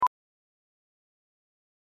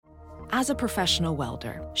As a professional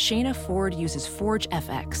welder, Shayna Ford uses Forge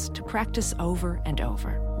FX to practice over and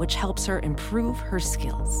over, which helps her improve her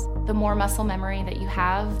skills. The more muscle memory that you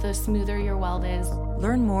have, the smoother your weld is.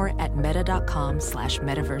 Learn more at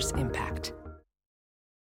meta.com/metaverseimpact.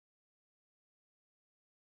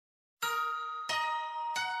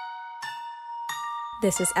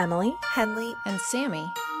 This is Emily, Henley, and Sammy,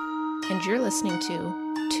 and you're listening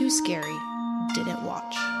to Too Scary Didn't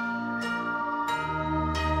Watch.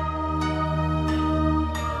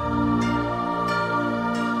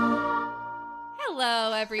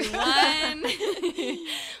 Hello, everyone.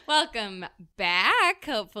 Welcome back,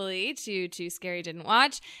 hopefully, to Too Scary Didn't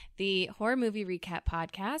Watch, the horror movie recap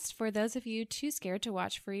podcast for those of you too scared to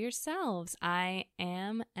watch for yourselves. I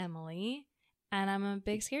am Emily, and I'm a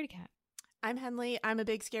big scaredy cat. I'm Henley. I'm a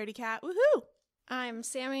big scaredy cat. Woohoo! I'm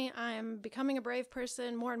Sammy. I'm becoming a brave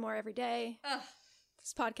person more and more every day. Ugh.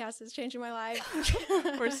 This podcast is changing my life.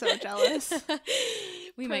 We're so jealous.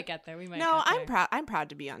 We might get there. I'm proud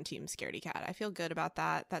to be on Team Scaredy Cat. I feel good about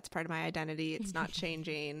that. That's part of my identity. It's not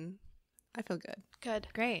changing. I feel good. Good.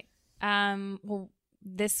 Great. Well,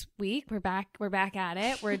 this week we're back at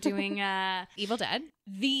it. We're doing Evil Dead.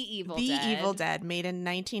 The Evil Dead, made in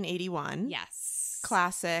 1981. Yes.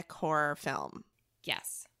 Classic horror film.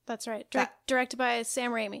 Yes. That's right. Directed by Sam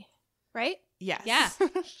Raimi, right? Yes. Yeah.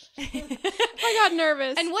 I got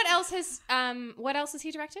nervous. And what else has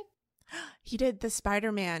he directed? He did the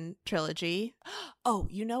Spider-Man trilogy. Oh,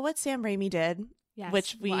 you know what Sam Raimi did? Yes.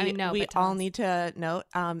 Which we all need to note.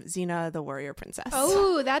 Xena the Warrior Princess.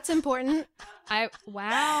 Oh, that's important.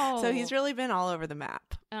 Wow. So he's really been all over the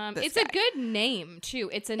map. It's a good name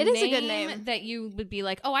too. It is a good name that you would be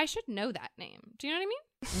like, oh, I should know that name. Do you know what I mean?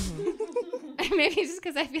 Mm-hmm. Maybe just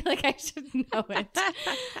because I feel like I should know it.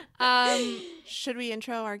 Should we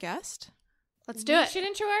intro our guest? Let's do it. We should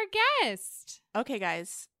intro our guest. Okay,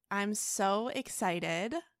 guys. I'm so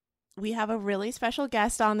excited. We have a really special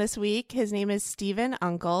guest on this week. His name is Stephen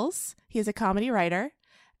Unckles. He is a comedy writer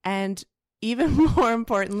and, even more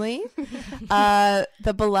importantly,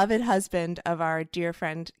 the beloved husband of our dear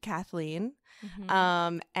friend Kathleen,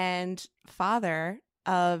 and father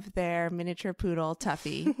of their miniature poodle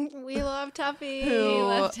Tuffy. We love Tuffy.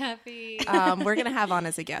 We're going to have on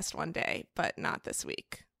as a guest one day, but not this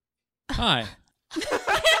week. Hi.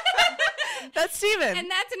 That's Steven. And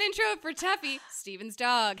that's an intro for Tuffy, Steven's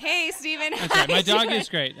dog. Hey, Steven. That's right. My dog is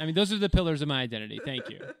great. I mean, those are the pillars of my identity. Thank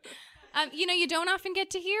you. You don't often get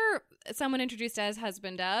to hear someone introduced as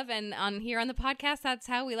husband of, and here on the podcast, that's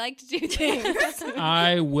how we like to do things.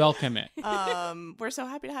 I welcome it. We're so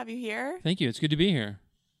happy to have you here. Thank you. It's good to be here.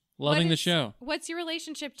 Loving the show. What's your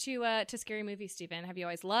relationship to scary movies, Steven? Have you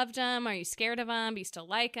always loved them? Are you scared of them? Do you still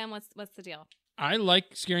like them? What's the deal? I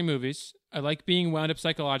like scary movies. I like being wound up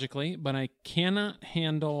psychologically, but I cannot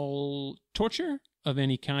handle torture of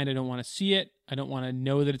any kind. I don't want to see it. I don't want to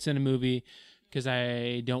know that it's in a movie because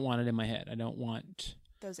I don't want it in my head. I don't want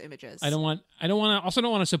those images. I don't want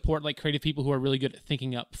to support like creative people who are really good at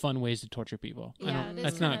thinking up fun ways to torture people. Yeah,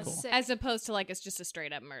 that's not cool. As opposed to like it's just a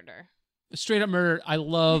straight up murder. Straight up murder. I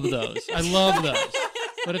love those.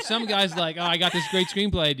 But if some guy's like, oh, I got this great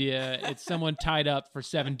screenplay idea, it's someone tied up for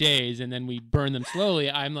 7 days and then we burn them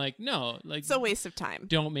slowly, I'm like, no. Like, it's a waste of time.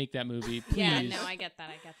 Don't make that movie, please. Yeah, no, I get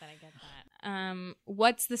that.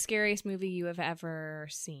 What's the scariest movie you have ever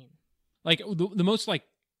seen? Like, the most, like,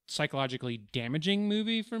 psychologically damaging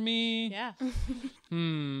movie for me? Yeah.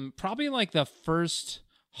 Probably, like, the first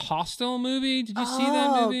Hostel movie. Did you see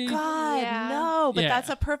that movie? Oh, God, yeah. no. But Yeah. that's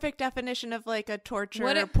a perfect definition of, like, a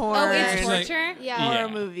torture porn. Oh, it's Like- torture? Yeah. Horror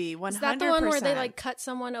movie, 100%. Is that the one where they like cut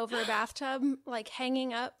someone over a bathtub, like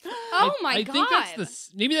hanging up? Oh my God. I think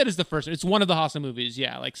that's maybe that is the first one. It's one of the Hostel movies.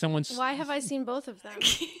 Yeah, like someone's. Why have I seen both of them?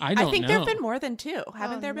 I don't I think know. there have been more than two.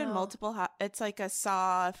 Haven't there been no. multiple? It's like a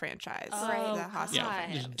Saw franchise. Right. The Hostel Yeah,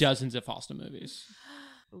 franchise. there's dozens of Hostel movies.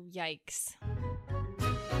 Yikes.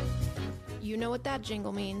 You know what that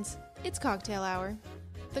jingle means. It's cocktail hour.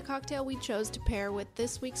 The cocktail we chose to pair with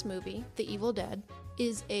this week's movie, The Evil Dead,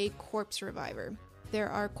 is a corpse reviver. There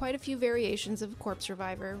are quite a few variations of corpse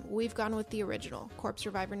reviver. We've gone with the original, corpse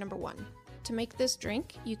reviver number 1. To make this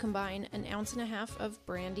drink, you combine 1.5 ounces of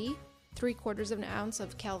brandy, 3/4 of an ounce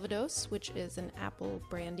of Calvados, which is an apple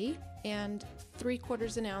brandy, and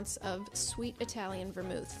 3/4 an ounce of sweet Italian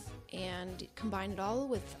vermouth. And combine it all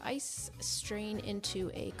with ice, strain into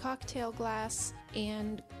a cocktail glass,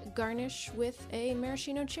 and garnish with a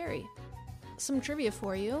maraschino cherry. Some trivia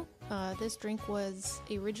for you. This drink was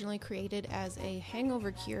originally created as a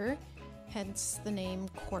hangover cure, hence the name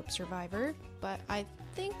Corpse Reviver, but I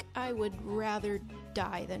think I would rather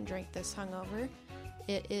die than drink this hungover.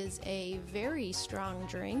 It is a very strong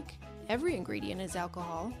drink. every ingredient is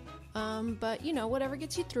alcohol. But, whatever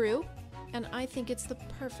gets you through. And I think it's the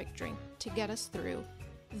perfect drink to get us through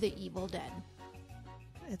The Evil Dead.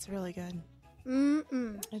 It's really good.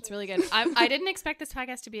 Mm-mm. It's really good. I didn't expect this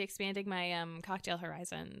podcast to be expanding my cocktail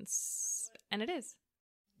horizons, and it is.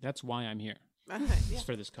 That's why I'm here. Yeah. It's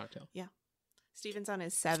for this cocktail. Yeah. Steven's on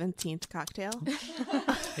his 17th cocktail.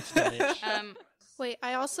 It's delish. Wait,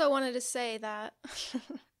 I also wanted to say that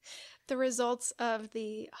the results of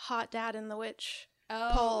the Hot Dad and the Witch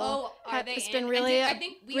poll it's been really, I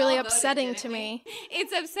think we really all voted, upsetting didn't to we? me.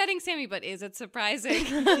 It's upsetting Sammy, but is it surprising?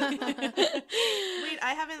 Wait,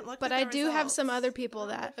 I haven't looked But at I the do have results. some other people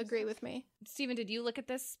that agree with me. Steven, did you look at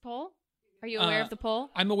this poll? Are you aware of the poll?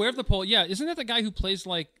 I'm aware of the poll. Yeah, isn't that the guy who plays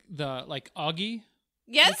like Augie?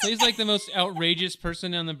 Yes. He plays like the most outrageous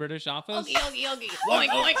person in the British Office. Ogie. Oink,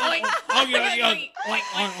 oink, oink. Oink,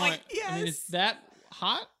 oink. Yes. I mean, is that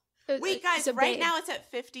hot? Wait, guys, It's a right babe. now it's at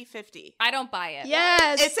 50-50. I don't buy it.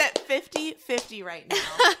 Yes. It's at 50-50 right now.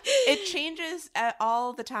 It changes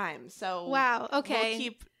all the time, so Wow, okay. we'll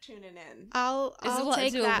keep tuning in. I'll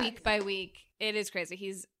take do that. a week by week. It is crazy.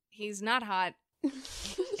 He's not hot.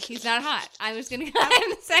 He's not hot. I'm just gonna go ahead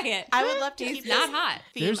and say it. I would love to He's keep not this hot.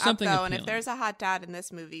 theme There's up, something though, and if appealing. there's a hot dad in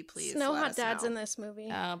this movie, please no let hot us dads know. in this movie.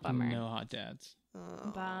 Oh, bummer. No hot dads.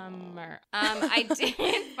 Oh. Bummer. I did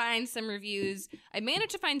find some reviews. I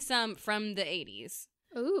managed to find some from the 80s.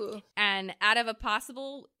 Ooh. And out of a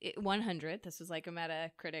possible 100, this was like a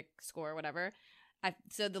Metacritic score or whatever.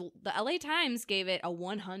 So the LA Times gave it a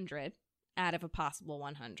 100 out of a possible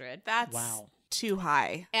 100. That's Wow. too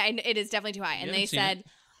high. And it is definitely too high. And You they haven't seen said,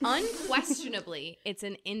 unquestionably, it's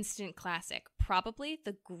an instant classic. Probably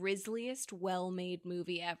the grisliest well-made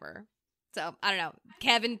movie ever. So, I don't know.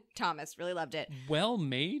 Kevin Thomas really loved it. Well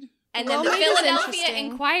made? And then the Well-made is Philadelphia interesting.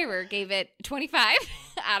 Inquirer gave it 25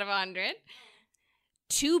 out of 100.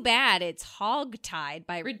 Too bad it's hog-tied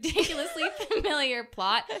by ridiculously familiar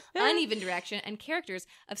plot, uneven direction, and characters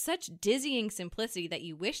of such dizzying simplicity that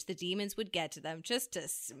you wish the demons would get to them just to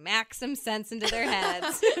smack some sense into their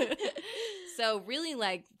heads. So really,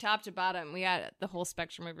 like, top to bottom, we got the whole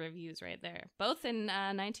spectrum of reviews right there, both in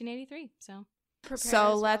 1983. So Prepare as So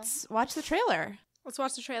well. let's watch the trailer. Let's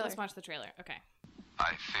watch the trailer. let's watch the trailer. Okay.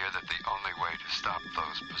 I fear that the only way to stop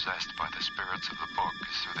those possessed by the spirits of the book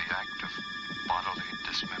is through the act of bodily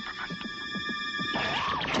dismemberment.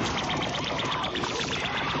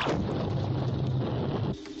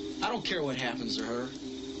 I don't care what happens to her.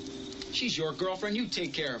 She's your girlfriend. You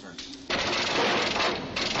take care of her.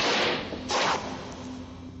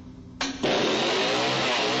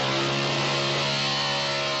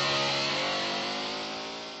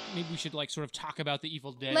 Maybe we should like sort of talk about the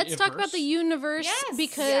Evil Dead. Let's talk about the universe Yes.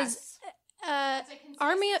 because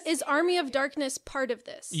Army of Darkness part of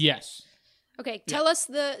this? Yes, Okay, tell us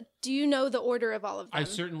do you know the order of all of them? I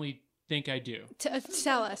certainly think I do.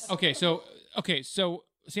 Tell us. Okay, so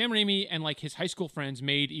Sam Raimi and like his high school friends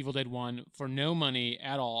made Evil Dead 1 for no money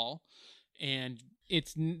at all, and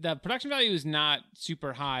the production value is not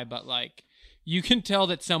super high, but like you can tell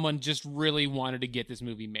that someone just really wanted to get this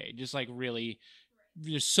movie made, just like really.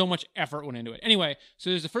 There's so much effort went into it. Anyway,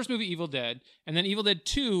 so there's the first movie, Evil Dead, and then Evil Dead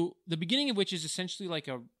 2, the beginning of which is essentially like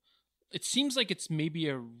it seems like it's maybe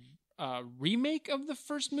a remake of the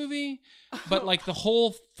first movie, but like the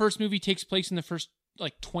whole first movie takes place in the first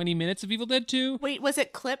like 20 minutes of Evil Dead 2. Wait, was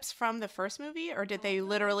it clips from the first movie, or did they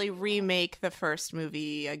literally remake the first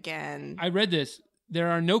movie again? I read this. There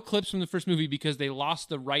are no clips from the first movie because they lost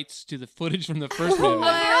the rights to the footage from the first movie. Of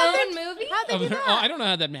their own movie? I don't know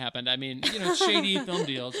how that happened. I mean, shady film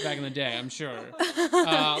deals back in the day, I'm sure.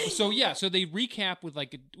 So they recap with a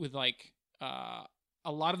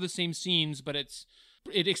lot of the same scenes, but it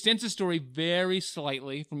extends the story very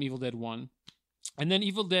slightly from Evil Dead 1. And then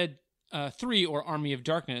Evil Dead 3, or Army of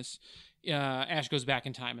Darkness, Ash goes back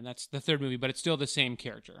in time, and that's the third movie, but it's still the same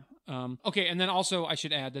character. Okay, and then also I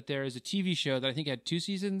should add that there is a TV show that I think had 2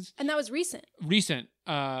 seasons. And that was recent.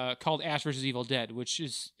 Called Ash vs. Evil Dead, which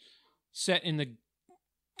is set in the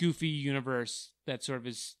goofy universe that sort of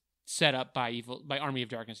is set up by Army of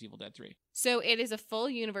Darkness, Evil Dead 3. So it is a full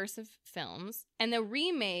universe of films. And the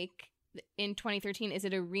remake in 2013, is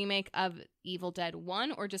it a remake of Evil Dead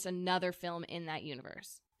 1 or just another film in that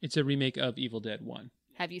universe? It's a remake of Evil Dead 1.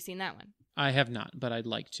 Have you seen that one? I have not, but I'd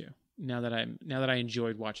like to. Now that I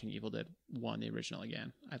enjoyed watching Evil Dead 1, the original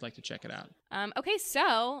again, I'd like to check it out. Okay,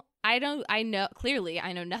 so I know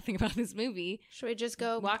nothing about this movie. Should we just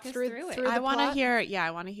go Walk us through it. I want to hear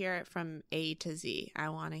it from A to Z. I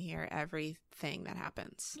want to hear everything that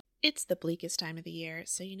happens. It's the bleakest time of the year,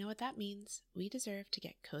 so you know what that means. We deserve to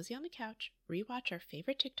get cozy on the couch, rewatch our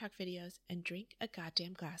favorite TikTok videos, and drink a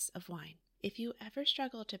goddamn glass of wine. If you ever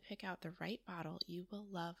struggle to pick out the right bottle, you will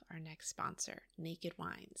love our next sponsor, Naked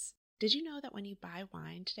Wines. Did you know that when you buy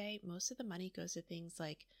wine today, most of the money goes to things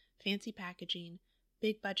like fancy packaging,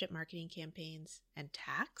 big budget marketing campaigns, and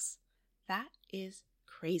tax? That is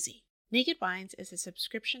crazy. Naked Wines is a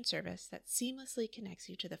subscription service that seamlessly connects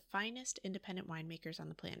you to the finest independent winemakers on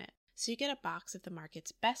the planet. So you get a box of the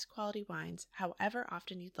market's best quality wines however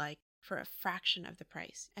often you'd like for a fraction of the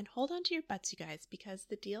price. And hold on to your butts, you guys, because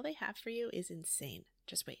the deal they have for you is insane.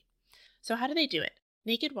 Just wait. So how do they do it?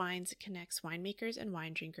 Naked Wines connects winemakers and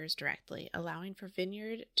wine drinkers directly, allowing for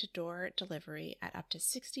vineyard to door delivery at up to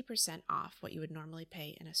 60% off what you would normally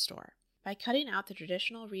pay in a store. By cutting out the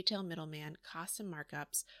traditional retail middleman costs and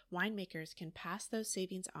markups, winemakers can pass those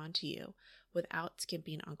savings on to you without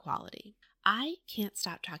skimping on quality. I can't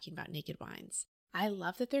stop talking about Naked Wines. I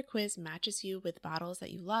love that their quiz matches you with bottles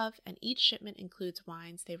that you love, and each shipment includes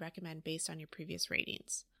wines they recommend based on your previous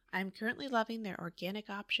ratings. I'm currently loving their organic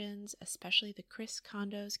options, especially the Chris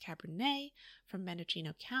Condo's Cabernet from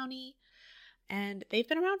Mendocino County, and they've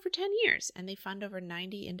been around for 10 years, and they fund over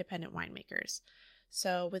 90 independent winemakers.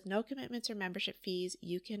 So with no commitments or membership fees,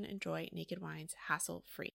 you can enjoy Naked Wines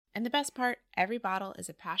hassle-free. And the best part, every bottle is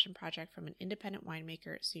a passion project from an independent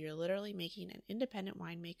winemaker, so you're literally making an independent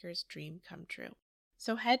winemaker's dream come true.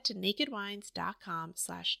 So head to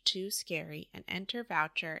nakedwines.com/tooscary and enter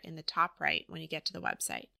voucher in the top right when you get to the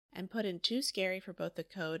website. And put in Too Scary for both the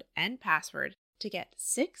code and password to get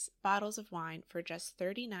 6 bottles of wine for just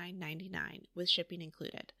 $39.99 with shipping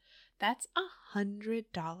included. That's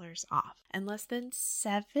 $100 off and less than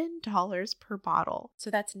 $7 per bottle. So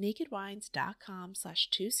that's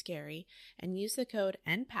nakedwines.com/tooscary and use the code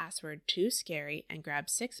and password tooscary and grab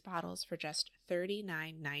 6 bottles for just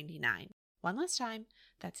 $39.99. One last time,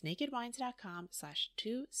 that's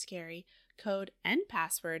nakedwines.com/tooscary, code and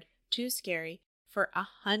password tooscary for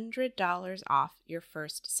 $100 off your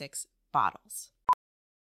first 6 bottles.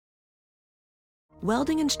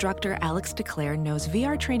 Welding instructor Alex DeClaire knows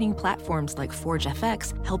VR training platforms like Forge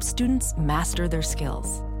FX help students master their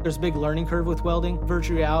skills. There's a big learning curve with welding.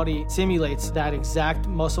 Virtual reality simulates that exact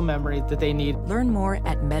muscle memory that they need. Learn more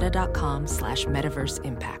at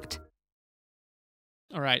meta.com/metaverseimpact.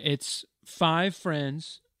 All right, it's 5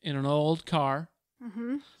 friends in an old car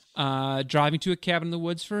driving to a cabin in the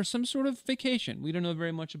woods for some sort of vacation. We don't know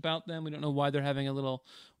very much about them. We don't know why they're having a little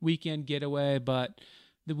weekend getaway, but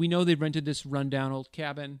we know they rented this rundown old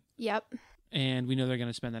cabin. Yep. And we know they're going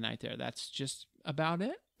to spend the night there. That's just about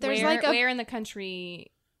it. There's where in the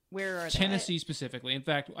country? Where are they? Tennessee specifically. In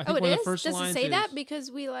fact, I think it one is? of the first Does lines it say is, that?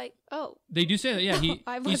 Because we They do say that, yeah. He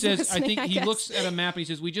says, listening, I think I he guess. looks at a map and he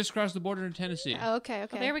says, we just crossed the border in Tennessee. Oh, okay. Oh,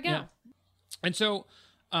 there we go. Yeah. And so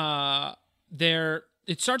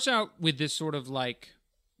it starts out with this sort of like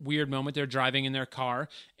weird moment. They're driving in their car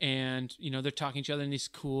and, they're talking to each other in this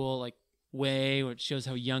cool like way where it shows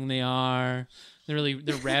how young they are. They're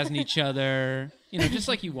razzing each other, just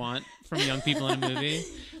like you want from young people in a movie.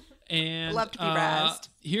 And love to be razzed.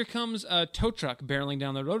 Here comes a tow truck barreling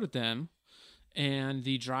down the road at them. And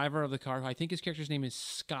the driver of the car, who I think his character's name is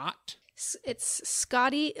Scott. It's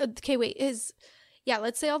Scotty. Okay, wait.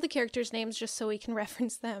 Let's say all the characters' names just so we can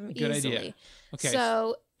reference them Good easily. idea. Okay.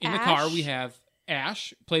 So in Ash, the car, we have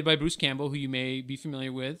Ash, played by Bruce Campbell, who you may be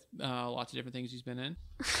familiar with. Lots of different things he's been in.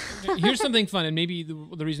 Here's something fun, and maybe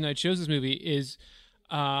the reason I chose this movie is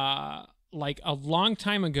like a long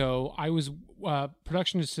time ago, I was a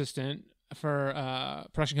production assistant for a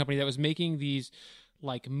production company that was making these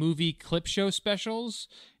like movie clip show specials,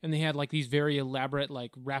 and they had like these very elaborate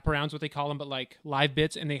like wraparounds, what they call them, but like live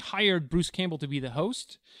bits, and they hired Bruce Campbell to be the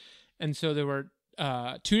host. And so there were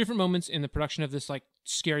 2 different moments in the production of this like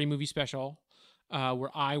scary movie special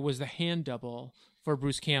where I was the hand double for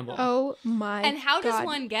Bruce Campbell. Oh my! And how does God.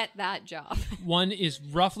 one get that job? One is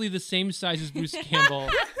roughly the same size as Bruce Campbell,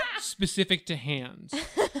 specific to hands.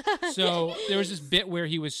 So there was this bit where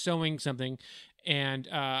he was sewing something, and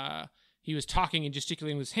he was talking and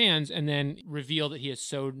gesticulating with his hands, and then revealed that he has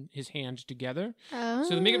sewed his hand together. Oh.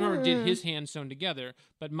 So the makeup artist did his hands sewn together,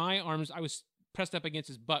 but my arms, I was pressed up against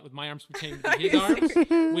his butt with my arms pretending to be his arms,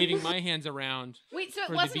 waving my hands around. Wait, so it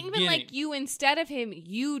for the wasn't even beginning. like you instead of him,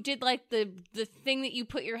 you did like the thing that you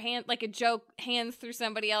put your hand, like a joke, hands through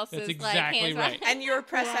somebody else's That's like exactly hands. right. And you were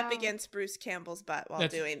pressed up Wow. against Bruce Campbell's butt while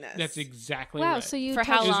doing this. That's exactly Wow, right. so you For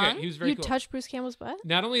how touched, He was long? great. He was very you cool. touched Bruce Campbell's butt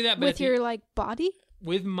Not only that, but with your like body.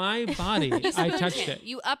 with my body, You I spooned touched him. it.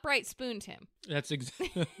 You upright spooned him. That's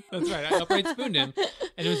right. I upright spooned him,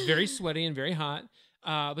 and it was very sweaty and very hot.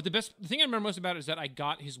 But the thing I remember most about it is that I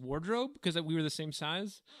got his wardrobe because we were the same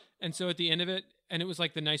size. And so at the end of it, and it was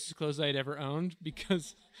like the nicest clothes I had ever owned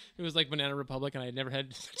because it was like Banana Republic and I had never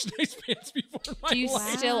had such nice pants before in my Do you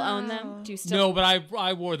life. still own them? Do you still? No, but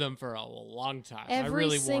I wore them for a long time. I Every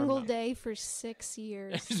really single wore them. day for 6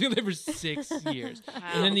 years. Every single day for 6 years. Wow.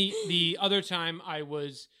 And then the other time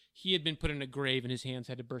he had been put in a grave and his hands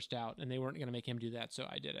had to burst out and they weren't going to make him do that, so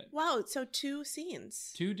I did it. Wow, so 2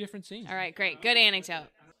 scenes. 2 different scenes. All right, great. Good anecdote.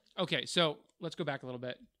 Okay, so let's go back a little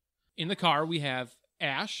bit. In the car, we have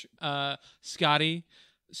Ash,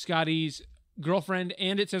 Scotty's girlfriend,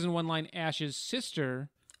 and it says in one line, Ash's sister,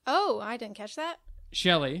 Oh, I didn't catch that.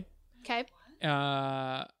 Shelley, Okay.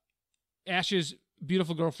 Ash's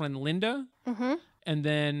beautiful girlfriend, Linda, Mm-hmm. and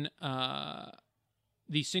then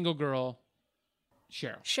the single girl,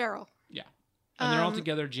 Cheryl. Cheryl. Yeah. And they're all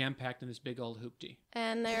together jam-packed in this big old hoopty.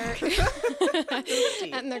 And they're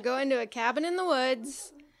going to a cabin in the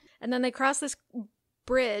woods. And then they cross this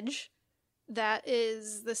bridge that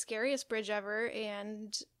is the scariest bridge ever.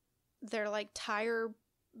 And their like tire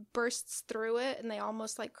bursts through it and they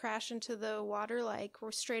almost like crash into the water. Like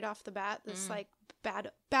we're straight off the bat. This like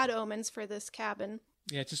bad omens for this cabin.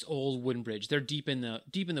 Yeah, it's this old wooden bridge. They're deep in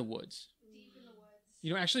the woods.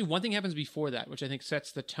 You know, actually, one thing happens before that, which I think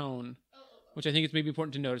sets the tone, which I think is maybe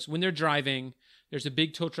important to notice. When they're driving, there's a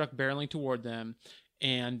big tow truck barreling toward them,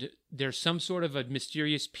 and there's some sort of a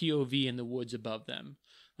mysterious POV in the woods above them.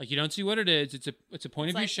 Like, you don't see what it is. It's a point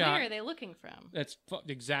of view shot. Where are they looking from? That's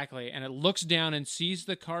exactly. And it looks down and sees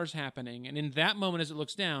the cars happening. And in that moment, as it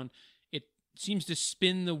looks down, it seems to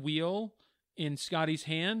spin the wheel in Scotty's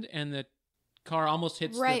hand, and the car almost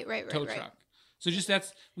hits the tow truck. So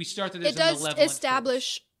we start that as it does a malevolent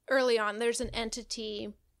establish early on there's an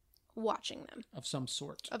entity watching them of some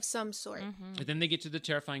sort. Mm-hmm. And then they get to the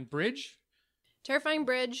terrifying bridge. Terrifying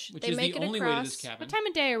bridge. Which they is make the it only across. way to this cabin. What time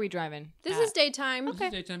of day are we driving? This is daytime. This is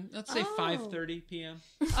daytime. Let's say 5:30 p.m.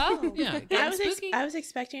 Oh, yeah. I was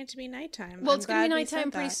expecting it to be nighttime. Well, I'm it's gonna be glad we nighttime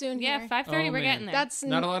said pretty that. soon. Yeah, here. 5:30. We're man. getting there. That's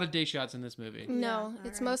Not a lot of day shots in this movie. No, Yeah,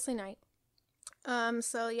 it's all right. mostly night.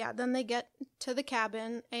 So yeah, then they get to the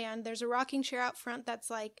cabin and there's a rocking chair out front that's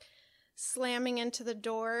like slamming into the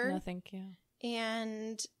door. No, thank you.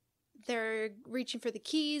 And they're reaching for the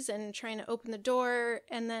keys and trying to open the door,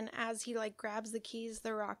 and then as he like grabs the keys,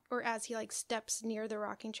 as he like steps near the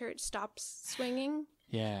rocking chair, it stops swinging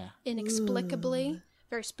Yeah. inexplicably.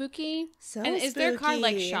 Very spooky. So And is their car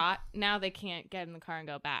like spooky. shot? Now they can't get in the car and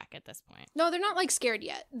go back at this point. No, they're not like scared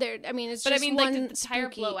yet. It's But I just mean, one like, did the tire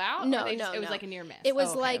spooky- blow out? No, Or they no, just- it was no. like a near miss. It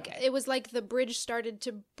was Oh, okay. it was like the bridge started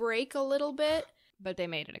to break a little bit, But they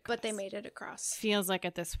made it across. but they made it across. Feels like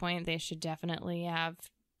at this point they should definitely have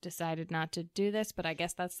decided not to do this, but I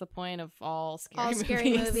guess that's the point of all scary All movies.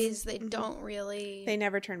 scary movies, they don't really. They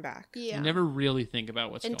never turn back. Yeah. You never really think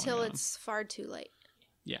about what's Until going on. it's far too late.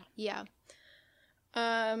 Yeah. Yeah.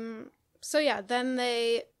 So yeah, then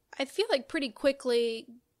I feel like pretty quickly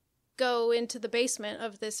go into the basement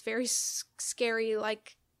of this very scary,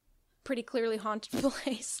 like pretty clearly haunted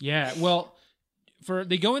place. Yeah. Well,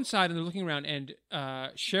 they go inside and they're looking around, and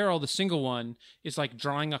Cheryl, the single one, is like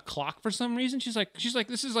drawing a clock for some reason. She's like,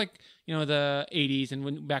 this is like, you know, the 80s,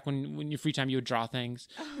 and back when your free time you would draw things,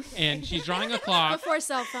 and she's drawing a clock Before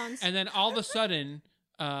cell phones. and then all of a sudden,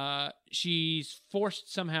 she's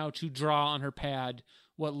forced somehow to draw on her pad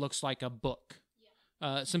what looks like a book.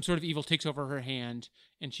 Some sort of evil takes over her hand,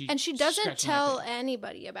 and she doesn't scratches tell on her pad.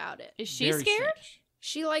 anybody about it. Is she Very scared? strange.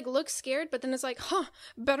 She like looks scared, but then it's like,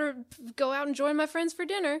 better go out and join my friends for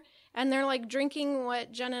dinner. And they're like drinking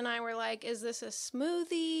what Jenna and I were like, is this a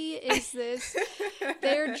smoothie? Is this?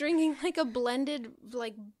 They're drinking like a blended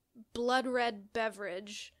like blood red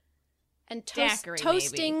beverage and Daiquiri,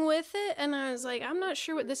 toasting maybe. with it. And I was like, I'm not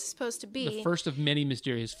sure what this is supposed to be. The first of many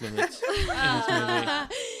mysterious fluids in this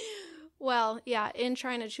movie. Well, yeah, in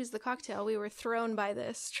trying to choose the cocktail, we were thrown by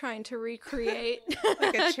this, trying to recreate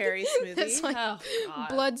Like a cherry smoothie. It's like Oh, God.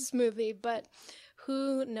 blood smoothie, but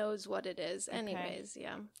who knows what it is? Anyways,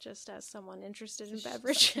 yeah, just as someone interested in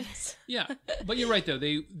beverages. Yeah, but you're right though.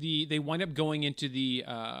 They wind up going into the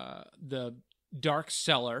dark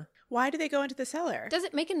cellar. Why do they go into the cellar? Does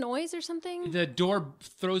it make a noise or something? The door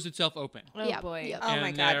throws itself open. Oh, Yeah, boy. yeah. Oh my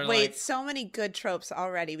And god. they're Wait, like- so many good tropes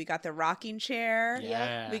already. We got the rocking chair.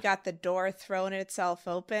 Yeah. We got the door throwing itself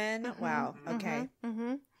open. Wow. Okay.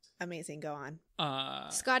 Mm-hmm. Amazing. Go on.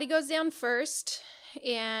 Scotty goes down first,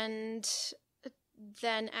 and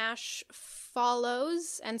then Ash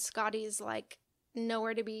follows, and Scotty's like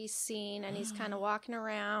nowhere to be seen, and he's kind of walking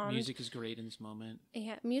around. Music is great in this moment.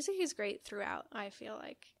 Yeah, music is great throughout, I feel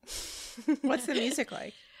like. What's the music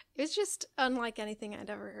like? It's just unlike anything I'd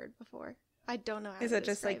ever heard before. I don't know how Is to it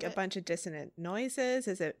just like a describe it. bunch of dissonant noises?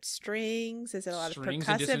 Is it strings? Is it a lot Strings of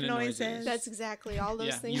and percussive dissonant noises? noises. That's exactly all those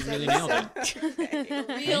Yeah, things. you that really you nailed said. it. Real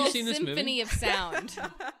Have you seen this movie? symphony of sound.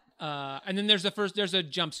 And then there's a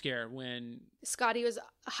jump scare when, Scotty was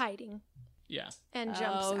hiding yeah. and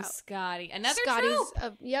jumps Oh, out. Scotty. Another Scotty's,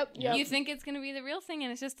 trope. yep. You think it's going to be the real thing,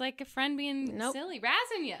 and it's just like a friend being Nope. silly,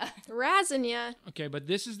 razzing you. Razzing ya. Okay, but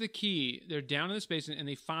this is the key. They're down in this basement and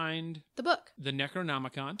they find The book. the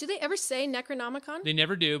Necronomicon. Do they ever say Necronomicon? They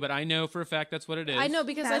never do, but I know for a fact that's what it is. I know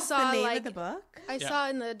because That's I saw the name like of the book? I Yeah. saw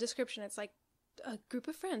in the description it's like a group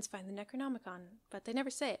of friends find the Necronomicon, but they never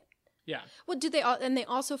say it. Yeah. Well, do they? And they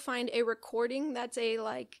also find a recording that's a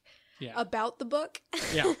like Yeah. about the book.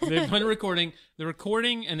 Yeah, they find a recording. The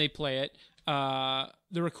recording, and they play it.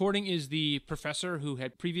 The recording is the professor who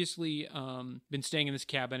had previously been staying in this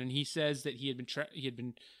cabin, and he says that he had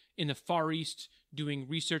been in the Far East doing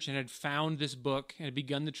research and had found this book and had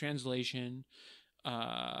begun the translation.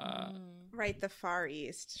 Right, the Far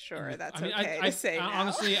East. Sure, that's I mean, okay to say now.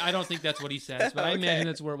 honestly, I don't think that's what he says, but I Okay. imagine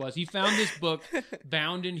that's where it was. He found this book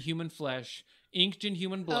bound in human flesh, inked in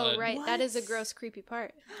human blood. Oh, right. That is a gross, creepy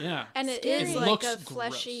part. Yeah. And it Scary. is It like looks a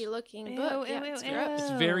fleshy looking Ew, book. ew, Yeah, ew, it's ew. gross.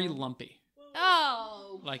 It's very lumpy.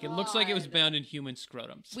 Oh, Like, it looks like it was bound in human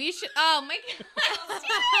scrotums. we should. Oh my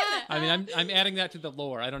god, I mean, I'm adding that to the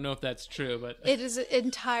lore. I don't know if that's true, but It is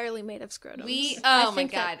entirely made of scrotums. Oh my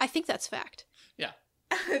think god. I think that's fact. yeah.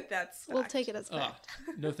 That's We'll fact. take it as fact.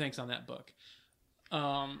 No thanks on that book.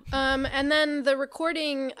 And then the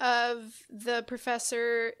recording of the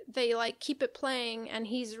professor, they like keep it playing, and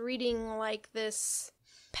he's reading like this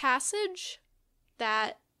passage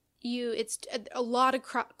that it's a lot of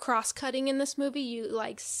cross cutting in this movie. You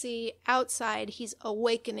like see outside he's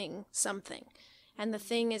awakening something, and the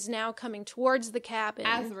thing is now coming towards the cabin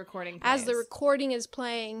as the recording as the plays. recording is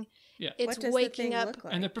playing. Yeah. It's What does waking the thing up. look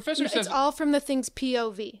like? And the professor It's says, all from the thing's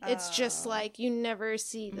POV. It's just Oh. like you never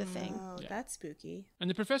see the thing. Oh, Yeah. that's spooky. and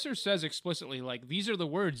the professor says explicitly, like, these are the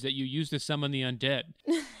words that you use to summon the undead.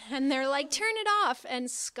 And they're like, turn it off. And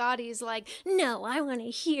Scotty's like, no, I want to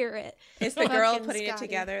hear it. Is the girl Fucking putting it Scotty.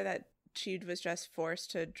 together that she was just forced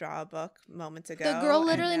to draw a book moments ago? The girl and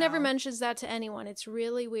literally never now- mentions that to anyone. It's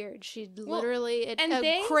really weird. She literally, and a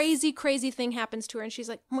they- crazy thing happens to her. And she's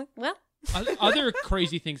like, well, Other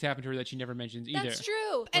crazy things happen to her that she never mentions either. that's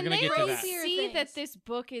true. And gonna they get to that. see that things. this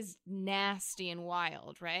book is nasty and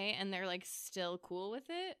wild, right? And they're like still cool with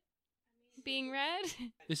it being read.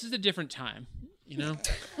 This is a different time, you know?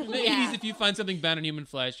 In the Yeah. 80s, if you find something bound in human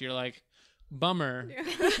flesh, you're like, bummer.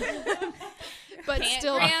 But Can't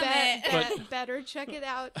still, gram it. better check it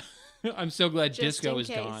out. I'm so glad Just disco in is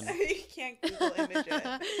case. gone. You can't Google image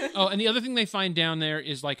it. Oh, and the other thing they find down there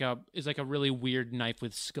is like a really weird knife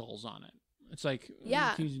with skulls on it. It's like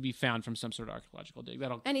Yeah. it needs to be found from some sort of archaeological dig.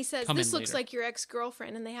 That'll And he says, come this in looks later. like your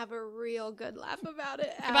ex-girlfriend. And they have a real good laugh about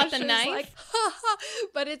it. About the Ash is knife? Like, ha, ha.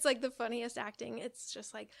 But it's like the funniest acting. It's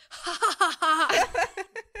just like, ha, ha, ha, ha.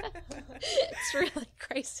 It's really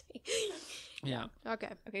crazy. Yeah. Okay.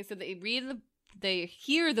 Okay, so they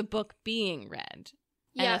hear the book being read. and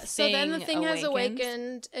Yeah, a so then the thing has awakens.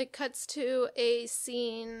 awakened. It cuts to a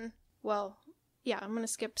scene. Well, yeah, I'm going to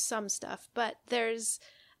skip some stuff, but there's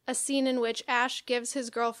a scene in which Ash gives his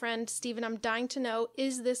girlfriend, Steven, I'm dying to know,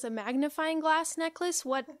 is this a magnifying glass necklace?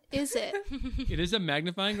 What is it? It is a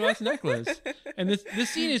magnifying glass necklace, and this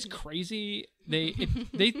scene is crazy.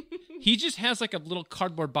 He just has like a little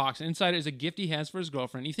cardboard box, and inside is a gift he has for his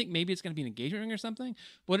girlfriend. You think maybe it's going to be an engagement ring or something?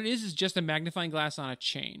 What it is just a magnifying glass on a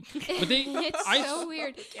chain. But It's so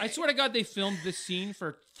weird. I swear to God, they filmed this scene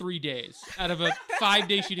for 3 days out of a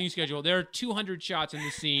 5-day shooting schedule. There are 200 shots in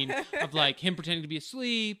the scene of like him pretending to be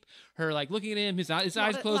asleep, her like looking at him, his eyes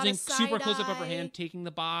Lot of closing, super side close up of her eye. hand, taking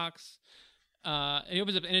the box. And it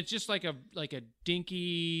opens up, and it's just like a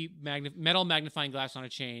dinky metal magnifying glass on a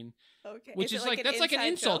chain, Okay. which is it like that's like an inside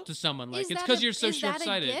insult joke? to someone. Like Is it's that because a- you're so is that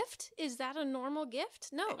short-sighted. a gift? Is that a normal gift?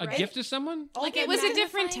 No, A right? gift to someone? Like Okay, it was a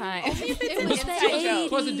different magnifying- time. Only if it's It an was the inside joke.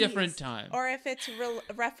 It was a 80s. different time. Or if it's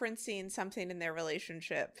referencing something in their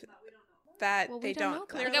relationship that Well, we they don't know don't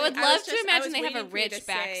that. clearly. Like, I would was love to just- I imagine was they have a waiting for you rich to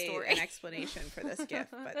say backstory. an explanation for this gift,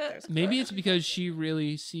 but there's Maybe it's because she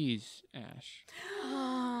really sees Ash.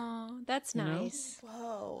 Oh, that's You know? nice.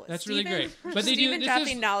 Whoa, That's really Steven- great. But they do- Steven this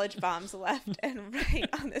dropping is- knowledge bombs left and right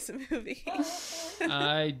on this movie.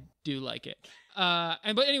 I do like it.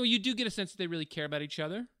 But anyway, you do get a sense that they really care about each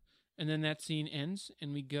other. And then that scene ends,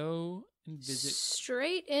 and we go and visit.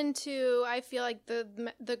 Straight into, I feel like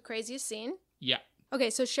the craziest scene. Yeah. Okay,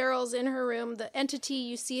 so Cheryl's in her room. The entity,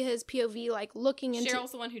 you see his POV like looking into.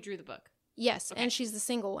 Cheryl's the one who drew the book. Yes, and she's the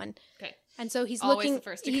single one. Okay. And so he's Always looking. the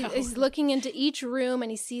first to go. He's looking into each room, and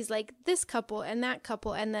he sees like this couple and that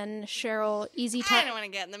couple, and then Cheryl I don't want to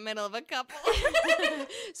get in the middle of a couple.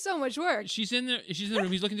 so much work. She's in the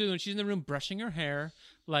room. He's looking through the room. She's in the room brushing her hair,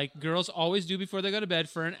 like girls always do before they go to bed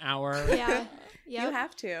for an hour. Yeah. You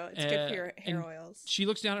have to. It's good for your hair and oils. She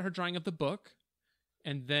looks down at her drawing of the book,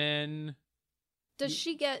 and then Does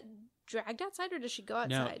she get dragged outside, or does she go outside?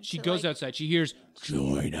 no, she goes outside. She hears,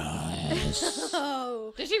 "Join us."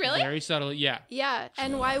 Oh. Does she really? Very subtly, yeah. Yeah,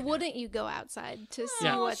 and why wouldn't you go outside to see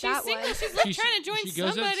what she's that single. was? She's like She's- trying to join she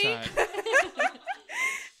goes somebody. outside.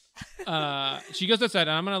 She goes outside,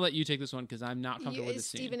 and I'm gonna let you take this one because I'm not comfortable with the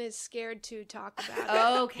scene. Stephen is scared to talk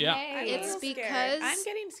about it. Okay. Yeah. I'm a It's little because scared. I'm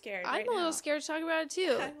getting scared. I'm right a little now. scared to talk about it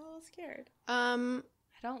too. I'm a little scared. I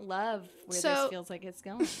don't love where So- this feels like it's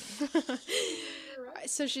going.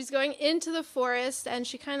 So she's going into the forest, and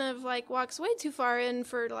she kind of like walks way too far in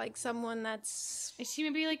for like someone that's Is she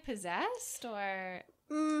maybe like possessed or?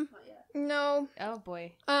 no. Oh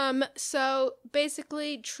boy. So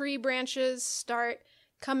basically, tree branches start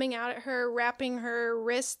coming out at her, wrapping her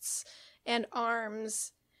wrists and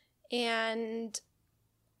arms, and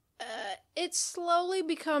it slowly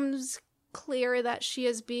becomes clear that she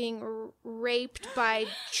is being raped by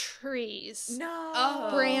trees. No.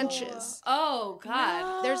 Branches. Oh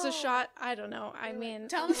God. There's a shot, I don't know, I mean...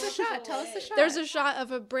 Tell us the shot. Tell us the shot. There's a shot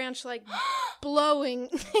of a branch, like, blowing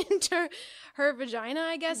into her vagina,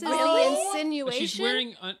 I guess, is the insinuation. She's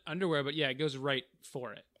wearing underwear, but yeah, it goes right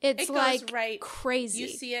for it. It's It goes like right- crazy.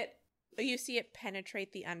 You see it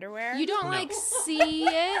penetrate the underwear. You don't No. like see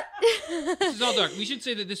it. This is all dark. We should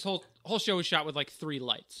say that this whole show is shot with like 3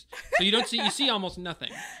 lights, so you see almost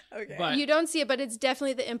nothing. Okay. But You don't see it, but it's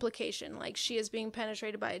definitely the implication. Like she is being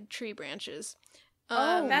penetrated by tree branches.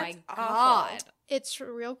 Oh that's my awful. God. It's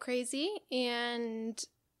real crazy, and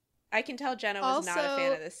I can tell Jenna was not a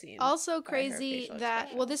fan of this scene. also by her crazy facial that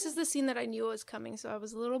expression. well, this is the scene that I knew was coming, so I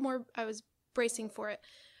was bracing for it.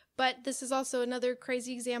 But this is also another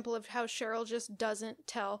crazy example of how Cheryl just doesn't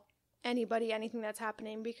tell anybody anything that's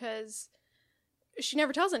happening because she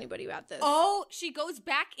never tells anybody about this. Oh, she goes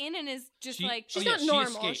back in and is just She- like. She's yeah, not she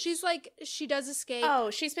normal. escapes. She's like, she does escape.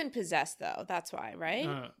 Oh, she's been possessed though. That's why, right?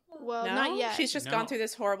 well, No? not yet. She's just No. gone through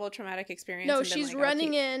this horrible traumatic experience. no, and been she's like, "I'll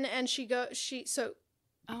running keep-" in, and so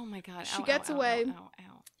Oh my God. She Ow, gets ow, ow, away. Ow, ow,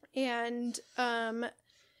 ow. and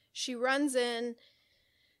she runs in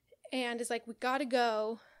and is like, we gotta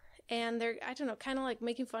go. And they're, I don't know, kind of like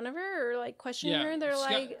making fun of her or like questioning yeah, her. They're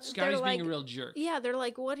Scotty's they're being like, a real jerk. yeah, they're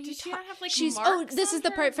like, what are you Did she not talking? have, like, She's marks this on is the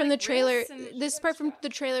her, part from the like, trailer. wrists and- This part from the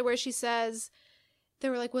trailer where she says, they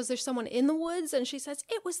were like, was there someone in the woods? And she says,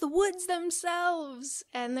 it was the woods themselves.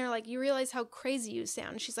 And they're like, you realize how crazy you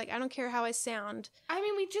sound. She's like, I don't care how I sound. I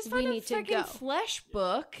mean, we just We found a need to go. freaking flesh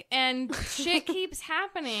book, and shit keeps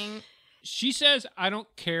happening. She says, "I don't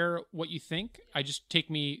care what you think. I just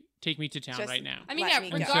take me to town Just- right now." I mean, Let yeah, me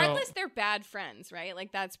go. regardless, they're bad friends, right?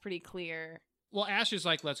 Like, that's pretty clear. Well, Ash is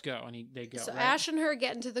like, "Let's go," and they go. So right? Ash and her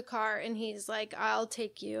get into the car, and he's like, I'll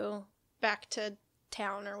take you back to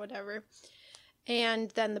town or whatever.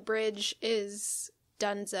 And then the bridge is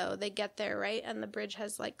donezo. They get there, right? And the bridge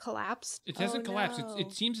has like collapsed. It hasn't Oh, collapsed. no.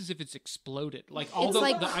 It seems as if it's exploded. Like all It's, the,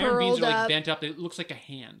 like, the iron beams curled are like up. bent up. It looks like a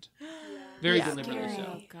hand. Very Yeah. deliberately Scary.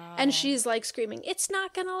 so. Oh, God. And she's like screaming, it's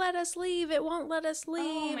not gonna let us leave. It won't let us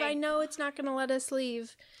leave. my I know it's not gonna let us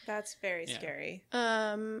leave. That's very Yeah. scary.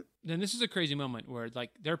 Then this is a crazy moment where like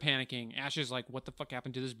they're panicking. Ash is like, "What the fuck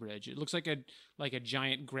happened to this bridge?" It looks like a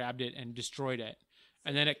giant grabbed it and destroyed it.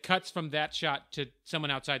 And then it cuts from that shot to someone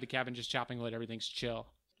outside the cabin just chopping wood. Everything's chill.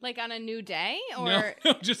 Like on a new day, or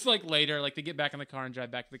No, just like later, like they get back in the car and drive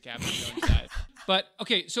back to the cabin and go inside. But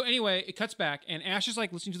okay, so anyway, it cuts back, and Ash is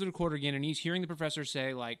like listening to the recorder again, and he's hearing the professor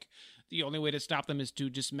say like, "The only way to stop them is to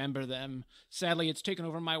dismember them. Sadly, it's taken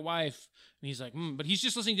over my wife." And he's like, but he's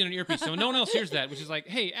just listening to an earpiece, so no one else hears that, which is like,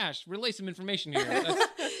 "Hey, Ash, relay some information here."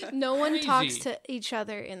 That's, no one Crazy. talks to each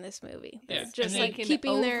other in this movie. They're Yeah. just And like then-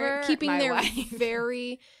 keeping Over keeping my their wife.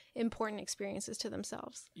 very important experiences to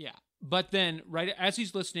themselves. yeah. But then, right as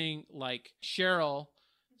he's listening, like Cheryl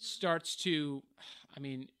starts to, I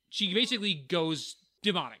mean, she basically goes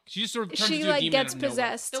demonic. She just sort of turns She into a like demon gets out of nowhere.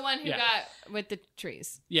 possessed. the one who Yeah. got with the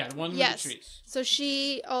trees. Yeah, the one Yes. with the trees. So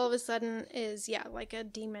she all of a sudden is like a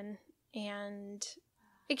demon, and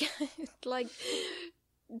it like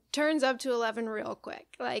turns up to 11 real quick.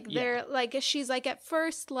 Like Yeah. they're like she's like at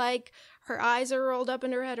first like her eyes are rolled up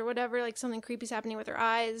in her head or whatever, like something creepy's happening with her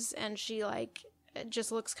eyes, and she like it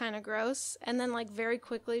just looks kind of gross. And then like very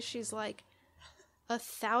quickly she's like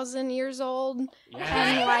 1,000 years old. Yeah.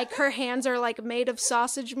 And like her hands are like made of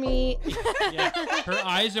sausage meat. Yeah. Her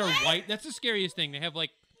eyes are white. That's the scariest thing. They have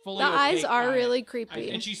like fully The eyes opaque are eyes. really creepy.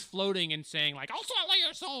 And she's floating and saying like, "I'll swallow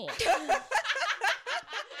your soul."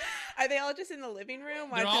 Are they all just in the living room?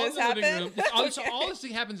 They're Watching all this in the living happen? room. So all this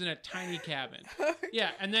thing happens in a tiny cabin. Yeah,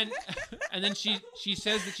 and then she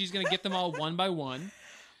says that she's gonna get them all one by one.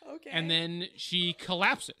 Okay. And then she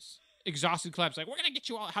collapses. Exhausted collapse. Like, we're gonna get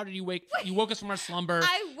you all. How did you wake? You woke us from our slumber.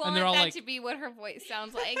 I want and they're all that like, to be what her voice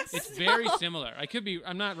sounds like. it's very similar. I could be.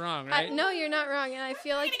 I'm not wrong, right? No, you're not wrong. And I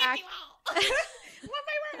feel like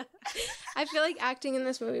I feel like acting in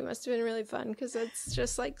this movie must have been really fun because it's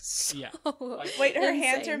just like so Wait, her insane.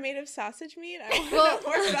 hands are made of sausage meat? I want to know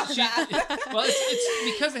more about that. Well,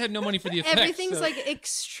 it's because they had no money for the effects. Everything's so. like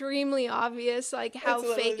extremely obvious, like how It's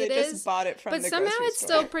literally fake they it just is. bought it from but the somehow grocery it's store.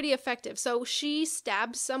 still pretty effective. So she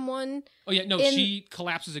stabs someone. Oh yeah, no, in- she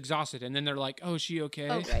collapses exhausted, and then they're like, "Oh, is she okay?"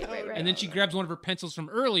 Oh, right. And then she grabs one of her pencils from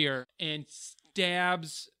earlier and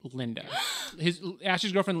stabs Linda.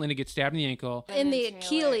 Ash's girlfriend Linda gets stabbed in the ankle. In the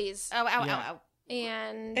Achilles. Oh, ow, Yeah. ow, ow.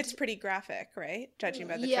 And It's pretty graphic, right? Judging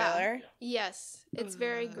by the Yeah. trailer. yes, it's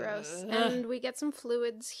very gross. And we get some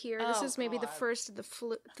fluids here. This is maybe the first of the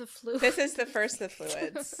fluids. This is the first of the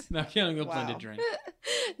fluids. Not counting the Wow. blended drink.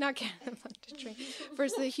 Not counting the blended drink.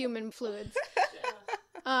 First the human fluids.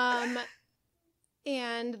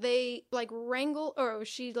 And they like wrangle, or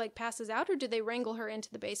she like passes out, or do they wrangle her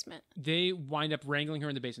into the basement? They wind up wrangling her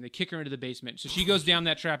in the basement. They kick her into the basement. So she goes down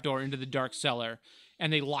that trapdoor into the dark cellar,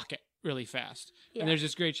 and they lock it really fast. Yeah. And there's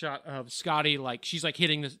this great shot of Scotty, like she's like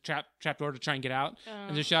hitting the trapdoor to try and get out.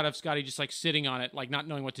 And there's a shot of Scotty just like sitting on it, like not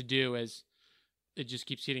knowing what to do as it just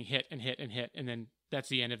keeps hitting hit and hit and hit. And then that's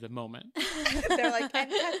the end of the moment. They're like, and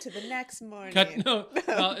cut to the next morning. No,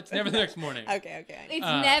 well, it's never the next morning. Okay. It's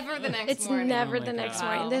never the next It's morning. never Oh the my next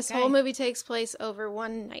God. morning. This whole movie takes place over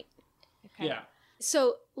one night. Okay. Yeah.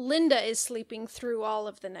 So Linda is sleeping through all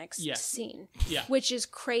of the next Yes. scene, Yeah. which is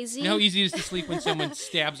crazy. You know how easy it is to sleep when someone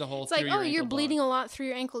stabs a hole It's like, through your oh, you're ankle bleeding bone. a lot through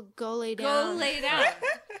your ankle. Go lay Go down. lay down.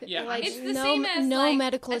 Yeah. Like, It's the no, same as no like,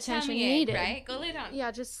 medical a attention tummy ache, needed. right? Go lay down.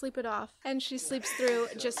 Yeah, just sleep it off. And she sleeps through.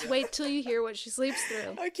 Just wait till you hear what she sleeps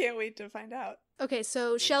through. I can't wait to find out. Okay,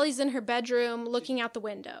 so Shelley's in her bedroom looking out the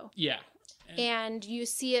window. Yeah. And you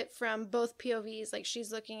see it from both POVs. Like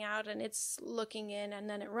she's looking out and it's looking in, and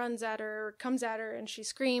then it runs at her, comes at her, and she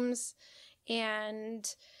screams.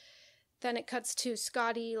 And then it cuts to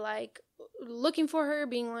Scotty like looking for her,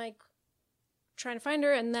 being like trying to find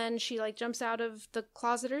her, and then she like jumps out of the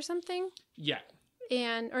closet or something. Yeah.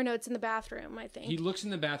 Or no, it's in the bathroom, I think. He looks in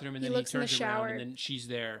the bathroom and He then he looks in the turns around shower. and then she's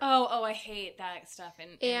there. Oh, I hate that stuff in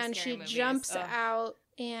And scary she movies. jumps Ugh. out,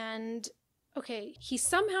 and okay, he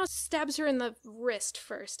somehow stabs her in the wrist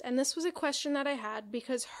first. And this was a question that I had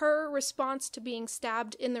because her response to being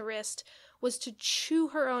stabbed in the wrist was to chew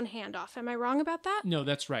her own hand off. Am I wrong about that? No,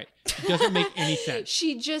 that's right. It doesn't make any sense.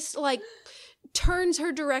 She just like turns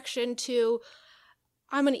her direction to,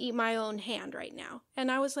 I'm going to eat my own hand right now.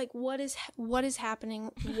 And I was like, what is happening?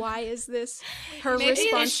 Why is this her Maybe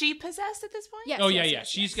response? Is she possessed at this point? Yes, Oh, yes, yeah. yes,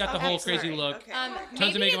 She's yes. got the Okay, whole crazy sorry. look. Okay. Tons maybe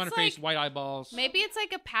of makeup on her it's face, like- white eyeballs. Maybe it's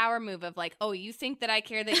like a power move of like, oh, you think that I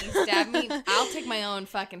care that you stabbed me? I'll take my own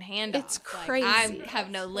fucking hand It's off. Like, crazy. I have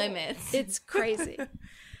no limits. It's crazy.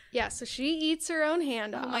 Yeah, so she eats her own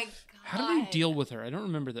hand off. Oh my god. How do they deal with her? I don't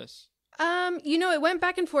remember this. It went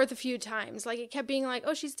back and forth a few times. Like, it kept being like,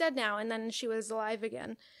 oh, she's dead now, and then she was alive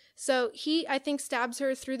again. So he, I think, stabs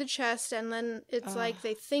her through the chest, and then it's like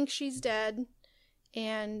they think she's dead,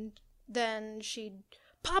 and then she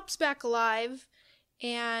pops back alive,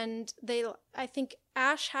 and I think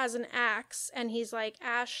Ash has an axe, and he's like,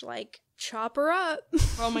 Ash, like, chop her up.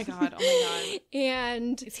 Oh my god.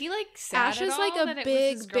 And Is he like sad Ash at is like all a that it was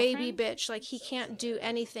big his baby girlfriend? bitch. Like, he can't do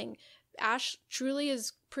anything. Ash truly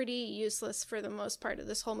is pretty useless for the most part of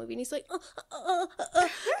this whole movie. And he's like,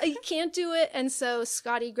 he can't do it. And so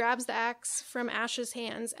Scotty grabs the axe from Ash's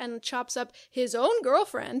hands and chops up his own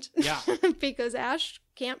girlfriend. Yeah. Because Ash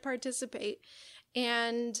can't participate.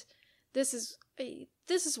 And this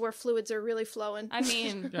is where fluids are really flowing. I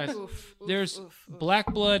mean, Guys, oof, There's oof.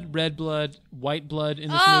 black blood, red blood, white blood in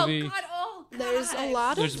this Oh movie. god, oh god. There's a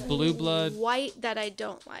lot There's of blue blood. white that I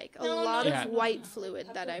don't like. A lot Yeah. of white fluid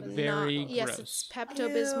that I'm Very not. Yes, gross. it's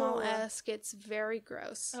Pepto-Bismol-esque. It's very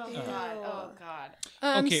gross. Oh god, oh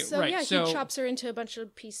god. Okay, so right, yeah, so- he chops her into a bunch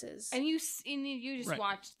of pieces. And you just Right.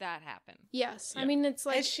 watched that happen. Yes, Yeah. I mean it's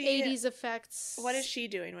like Is she- 80s effects. What is she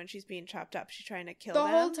doing when she's being chopped up? She's trying to kill The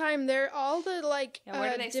them? whole time they're all the like Yeah,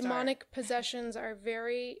 where do they start? demonic possessions are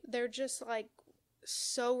they're just like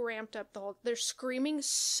so ramped up they're screaming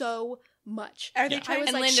so much. Are they I trying was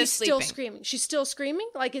And like, Linda's she's still sleeping. screaming. She's still screaming.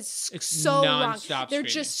 Like it's It's so wrong. nonstop They're screaming.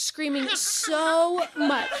 just screaming so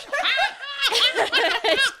much.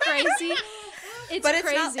 It's crazy. It's but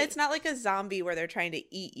crazy. it's not like a zombie where they're trying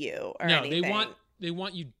to eat you or No, anything. they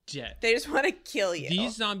want you dead. They just want to kill you. The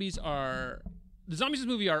zombies in this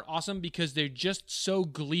movie are awesome because they're just so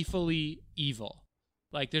gleefully evil.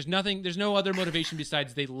 Like there's no other motivation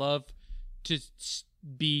besides they love to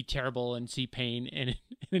be terrible and see pain and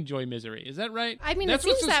enjoy misery. Is that right? I mean, That's it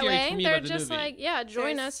what's seems so that scary for way. me They're about the just movie. like, yeah,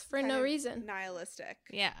 join They're us for kind no of reason. Nihilistic.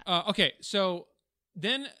 Yeah. Okay, so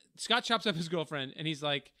then Scott chops up his girlfriend and he's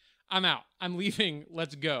like, I'm out. I'm leaving.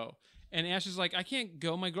 Let's go. And Ash is like, I can't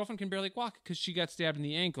go. My girlfriend can barely walk because she got stabbed in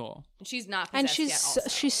the ankle. She's not And possessed yet also.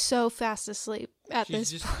 she's so fast asleep at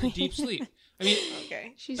She's this just point. in deep sleep. I mean,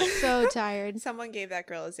 Okay. She's so tired. Someone gave that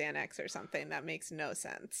girl a Xanax or something. That makes no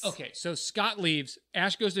sense. okay, so Scott leaves.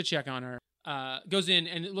 Ash goes to check on her. Goes in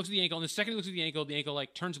and looks at the ankle. And the second he looks at the ankle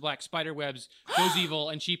like turns black, spider webs, goes evil,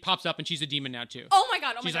 and she pops up and she's a demon now too. Oh my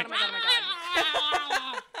god, oh my She's god, like, oh my god, oh my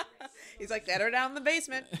god. He's like, get her down in the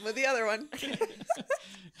basement with the other one.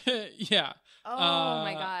 Yeah. Oh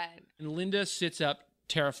my god. And Linda sits up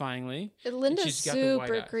terrifyingly. Linda's She's got the white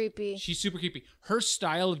super eye. creepy. She's super creepy. Her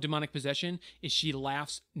style of demonic possession is she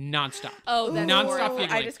laughs nonstop. Oh, that's nonstop horrible.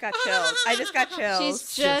 giggling. I just got chills. I just got chills.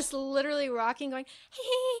 She's just literally rocking, going.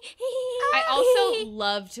 I also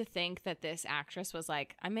love to think that this actress was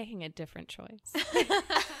like, I'm making a different choice.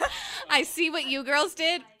 I see what you girls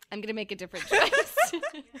did. I'm going to make a different choice.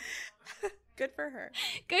 Good for her.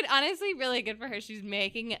 Good. Honestly, really good for her. She's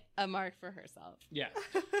making a mark for herself. Yeah.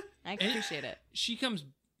 I appreciate it. She comes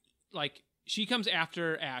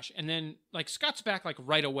after Ash, and then like Scott's back like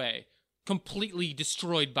right away, completely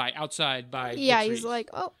destroyed outside by the Yeah, trees. he's like,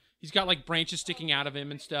 oh. He's got like branches sticking out of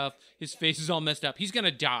him and stuff. His face is all messed up. He's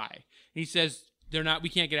gonna die. And he says, we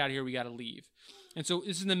can't get out of here, we gotta leave. And so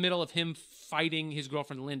this is in the middle of him fighting his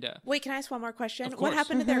girlfriend Linda. Wait, can I ask one more question? Of What course.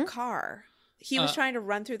 happened to their car? He was trying to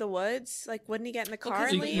run through the woods. Like, wouldn't he get in the car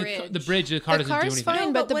and leave? The car The doesn't do car's anything. fine,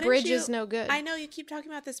 No, but the wouldn't bridge you- is no good. I know you keep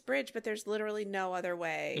talking about this bridge, but there's literally no other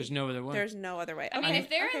way. There's no other way. There's no other way. I mean,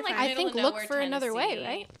 if they're in like I middle think of look nowhere, for another way,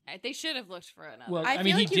 Tennessee, they should have looked for another. Well, I I feel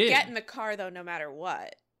mean, like he you did. get in the car though, no matter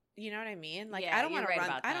what. You know what I mean? Like, Yeah, I don't you're want to right run.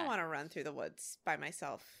 about I don't that. want to run through the woods by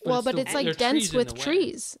myself. Well, but still- it's there are like dense trees in with the way.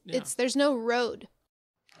 trees. Yeah. There's no road.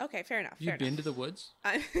 Okay, fair enough. You've been to the woods?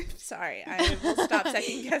 I'm sorry. I will stop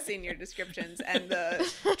second guessing your descriptions and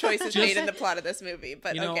the choices made in the plot of this movie.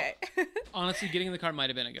 But You know, okay. Honestly, getting in the car might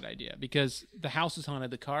have been a good idea because the house is haunted.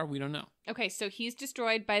 The car, we don't know. Okay, so he's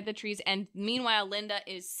destroyed by the trees, and meanwhile, Linda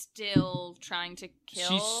is still trying to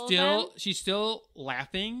kill them? She's still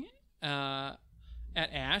laughing at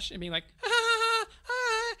Ash and being like,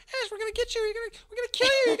 Ash, we're gonna get you. We're gonna kill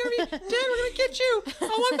you. You're gonna be dead. We're gonna get you.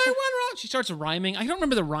 One by one. She starts rhyming. I don't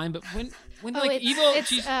remember the rhyme, but when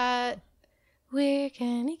she's we're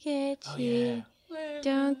gonna get you.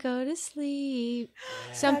 Don't go to sleep.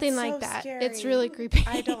 Something That's like so that. scary. It's really creepy.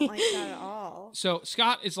 I don't like that at all. So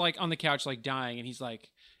Scott is like on the couch, like dying, and he's like,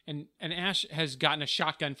 and Ash has gotten a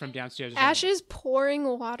shotgun from downstairs. Ash is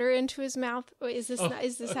pouring water into his mouth. Wait, is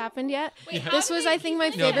this happened yet? Wait, This was, I think,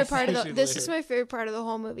 my favorite part of actually this later. is my favorite part of the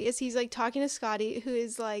whole movie. Is he's like talking to Scotty, who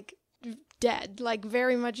is like dead, like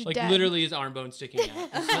very much like dead. literally his arm bone sticking out.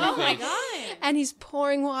 Oh my god! And he's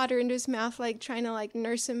pouring water into his mouth, like trying to like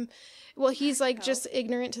nurse him. Well, he's like just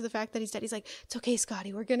ignorant to the fact that he's dead. He's like, it's okay,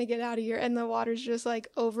 Scotty, we're gonna get out of here. And the water's just like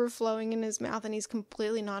overflowing in his mouth, and he's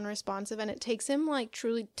completely non-responsive. And it takes him like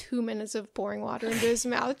truly 2 minutes of pouring water into his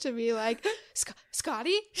mouth to be like,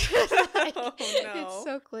 Scotty. Like, Oh, no. It's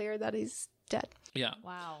so clear that he's dead. Yeah.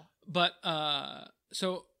 Wow. But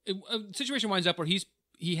so a situation winds up where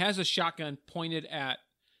he has a shotgun pointed at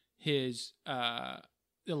his the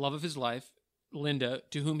love of his life, Linda,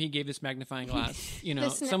 to whom he gave this magnifying glass. You know,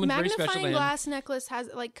 This someone very special to magnifying him. glass necklace has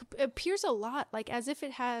like appears a lot, like as if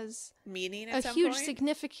it has Meaning a at some huge point?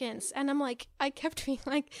 significance. And I'm like, I kept being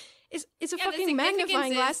like, it's a Yeah, the fucking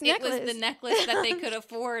magnifying significance glass is necklace. It was the necklace that they could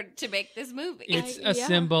afford to make this movie. It's Yeah. a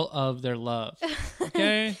symbol of their love.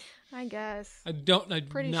 Okay? I guess. I do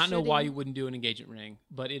Pretty not know why shitty. you wouldn't do an engagement ring,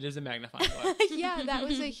 but it is a magnifying glass. Yeah, that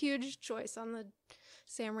was a huge choice on the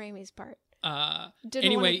Sam Raimi's part. Didn't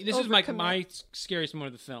Anyway, wanna this is my overcommit. scariest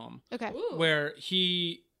moment of the film, Okay. where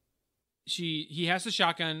he has the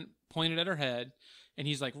shotgun pointed at her head, and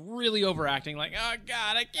he's like really overacting, like, oh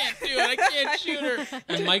god, I can't do it, I can't shoot her.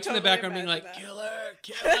 And Mike's in the Totally background being like, imagine kill her,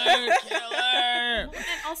 kill her, kill her. And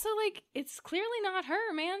also, like, it's clearly not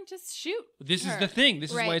her, man. Just shoot. This is her. the thing.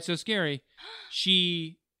 This is why Right. it's so scary.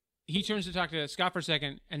 He he turns to talk to Scott for a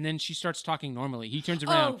second, and then she starts talking normally. He turns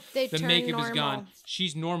around. They the turn makeup normal. is gone.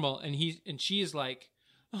 She's normal, and she is like,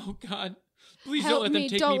 "Oh God, please Help don't let them me!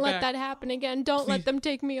 take Don't me let back. that happen again. Don't let them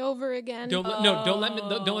take me over again. Don't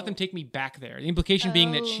let them take me back there." The implication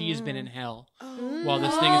being that she has been in hell while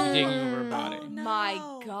this thing has been taking over her body.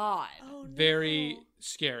 My God. Very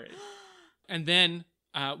scary. And then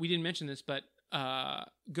we didn't mention this, but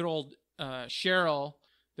good old Cheryl,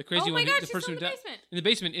 the crazy Oh my one, God, the she's person in the who basement. in the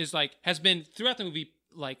basement is like has been throughout the movie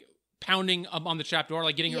like pounding up on the trapdoor,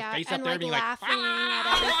 like getting her face up and there, like being laughing like,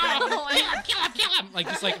 at everything. kill him, like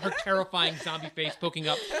just like her terrifying zombie face poking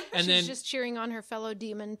up, and She's then just cheering on her fellow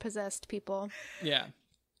demon possessed people. yeah.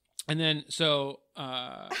 And then so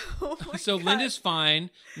so God. Linda's fine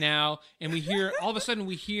now, and all of a sudden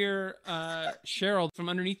we hear Cheryl from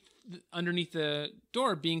underneath the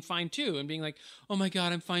door being fine too, and being like, "Oh my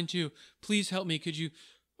God, I'm fine too. Please help me. Could you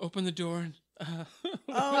open the door?" And,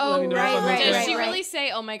 let me know if I'm right, okay." Does she right. really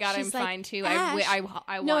say, "Oh my God, She's I'm like, fine too"? Ash. I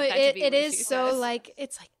want No, that to be it what she is so says. like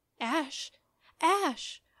it's like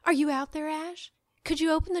Ash, are you out there, Ash? Could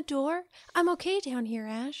you open the door? I'm okay down here,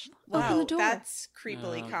 Ash. Open Wow, the door. that's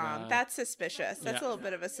creepily Oh, calm. God. That's suspicious. That's Yeah. a little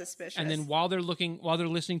bit of a suspicious. And then while they're listening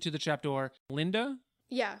to the trapdoor, Linda,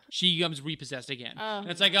 yeah. she becomes repossessed again. Oh.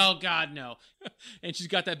 And it's like, oh God, no. And she's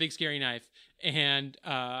got that big scary knife, and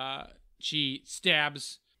she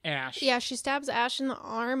stabs Ash. Yeah, she stabs Ash in the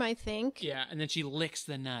arm, I think. Yeah, and then she licks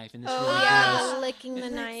the knife, and this Oh, really yeah, gross. licking the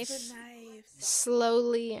knife The knife.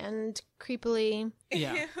 slowly and creepily.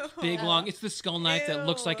 Yeah, Ew. big long. It's the skull knife that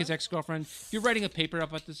looks like Ew. his ex-girlfriend. If you're writing a paper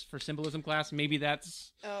about this for symbolism class, maybe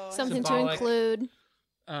that's Oh, Something symbolic. to include.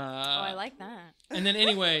 Oh, I like that. And then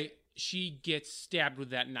anyway, she gets stabbed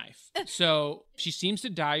with that knife. So she seems to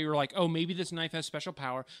die. You're like, oh, maybe this knife has special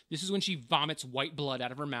power. This is when she vomits white blood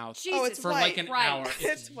out of her mouth Jesus it's for white. like an Christ. hour. It's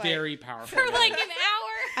It's white. very powerful. For like an hour.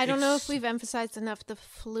 I don't know It's- if we've emphasized enough the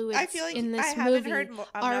fluids I feel like in this I haven't movie heard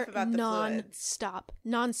are enough about the fluids. non-stop.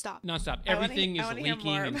 Nonstop. I wanna Everything I is wanna hear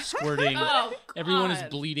leaking more. and squirting. Oh, Everyone is God.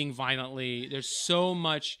 bleeding violently. There's so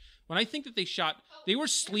much. When I think that they were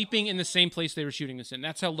sleeping in the same place they were shooting this in.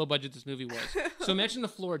 That's how low budget this movie was. So imagine the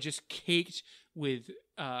floor just caked with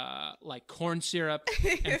like corn syrup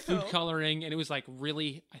and food coloring, and it was like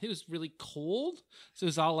really, I think it was really cold. So it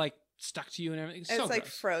was all like stuck to you and everything. It's So like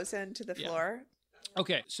gross. frozen to the Yeah. floor.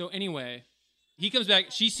 Okay, so anyway, he comes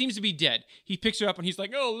back. She seems to be dead. He picks her up and he's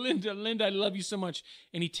like, "Oh, Linda, I love you so much,"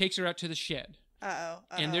 and he takes her out to the shed. Uh-oh.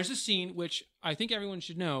 And there's a scene which I think everyone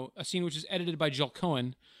should know, a scene which is edited by Joel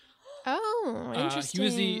Cohen. Oh,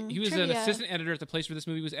 interesting. He was an Trivia. assistant editor at the place where this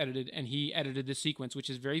movie was edited, and he edited this sequence, which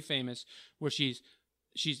is very famous, where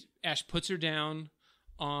Ash puts her down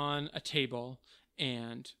on a table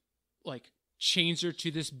and like chains her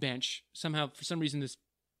to this bench. Somehow, for some reason, this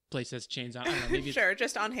place has chains on. I don't know, maybe Sure,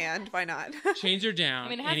 just on hand. Why not? chains her down. I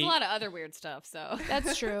mean, it and has he, a lot of other weird stuff, so.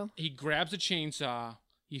 That's true. He grabs a chainsaw,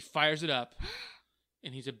 he fires it up,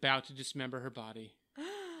 and he's about to dismember her body.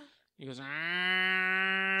 He goes,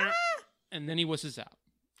 "Ah," and then he wusses out.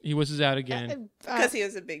 He wusses out again. Because he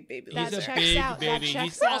was a big baby. That He's a checks big out. That baby.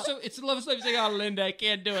 checks He's out. also, it's a love story. He's like, "Oh, Linda, I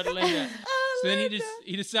can't do it, Linda." So then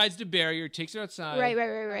he decides to bury her, takes her outside. Right.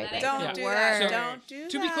 Don't Yeah. do So, that. Don't do that.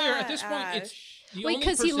 To be clear, at this point, it's Ash. the Wait, only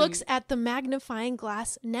because he person- looks at the magnifying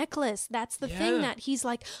glass necklace. That's the Yeah. thing that he's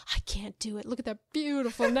like, I can't do it. Look at that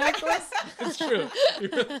beautiful necklace. It's true.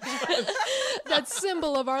 That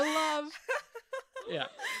symbol of our love. Yeah.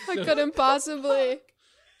 I So- couldn't possibly.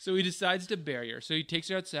 So he decides to bury her. So he takes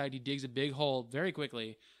her outside. He digs a big hole very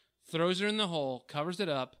quickly, throws her in the hole, covers it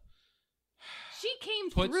up, She came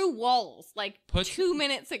Puts- through walls like puts- 2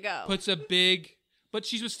 minutes ago. puts a big, but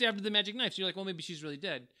she was stabbed with the magic knife. So you're like, well, maybe she's really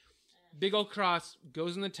dead. Big old cross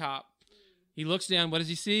goes on the top. He looks down. What does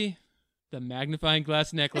he see? The magnifying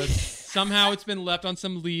glass necklace. Somehow it's been left on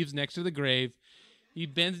some leaves next to the grave. He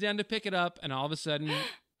bends down to pick it up, and all of a sudden,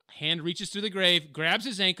 hand reaches through the grave, grabs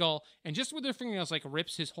his ankle, and just with her fingernails, like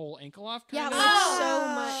rips his whole ankle off. Yeah, Kind like of. so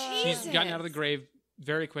much. She's gotten out of the grave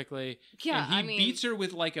very quickly. Yeah, and he I mean- beats her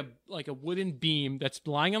with like a wooden beam that's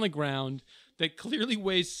lying on the ground that clearly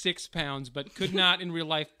weighs 6 pounds, but could not in real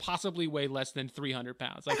life possibly weigh less than 300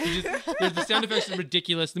 pounds. Like the sound effects are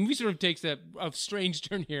ridiculous. The movie sort of takes a strange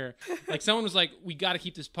turn here. Like someone was like, we got to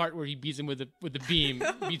keep this part where he beats him with the beam,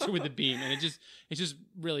 beats her with the beam, and it's just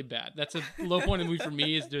really bad. That's a low point in the movie for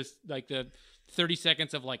me. Is just like the 30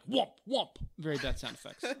 seconds of like whomp whomp, very bad sound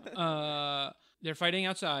effects. They're fighting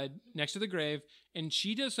outside next to the grave, and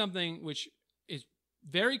she does something which is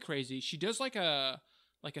very crazy. She does like a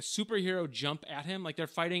like a superhero jump at him, like they're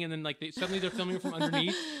fighting, and then like suddenly they're filming her from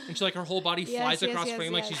underneath, and she like her whole body flies across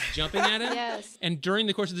frame like she's jumping at him. Yes. And during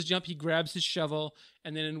the course of this jump, he grabs his shovel,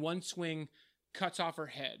 and then in one swing, cuts off her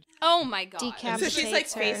head. Oh my god! So she's like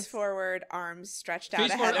face forward, arms stretched out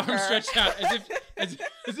ahead of her. Arms stretched out, as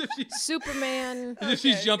if she's Superman. as if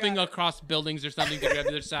she's jumping across buildings or something to grab the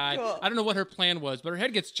other side. Cool. I don't know what her plan was, but her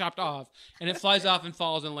head gets chopped off, and it flies off and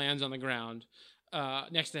falls and lands on the ground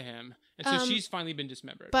next to him. And so she's finally been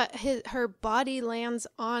dismembered. But her body lands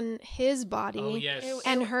on his body. Oh, yes.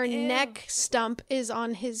 And her neck stump is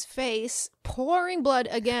on his face, pouring blood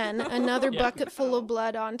again. Another bucket full of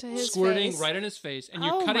blood onto his Squirting face. right in his face. And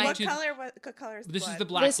you're cutting What to... color is the This blood? is the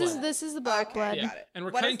black blood. This is the black blood. Yeah. And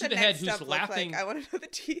we're What cutting does to the neck head who's stump look laughing. like? I want to know the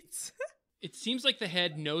teats. It seems like the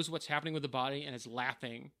head knows what's happening with the body and is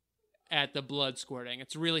laughing at the blood squirting.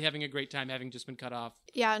 It's really having a great time having just been cut off.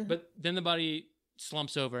 Yeah. But then the body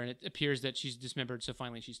slumps over and it appears that she's dismembered, so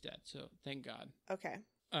finally she's dead. So thank God. Okay.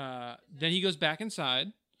 Then he goes back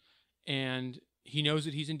inside and he knows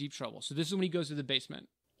that he's in deep trouble. So this is when he goes to the basement.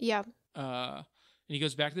 Yeah. And he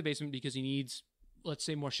goes back to the basement because he needs, let's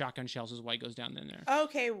say, more shotgun shells is why he goes down in there.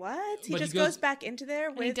 Okay, what? He But just he goes goes back into there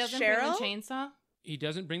And with he doesn't Cheryl? bring the chainsaw. He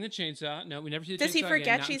doesn't bring the chainsaw. No, we never see the Does chainsaw he forget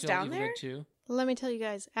again, not she's until down Evil there? Dead 2. Let me tell you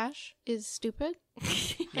guys, Ash is stupid.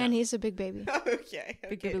 And he's a big baby. Okay.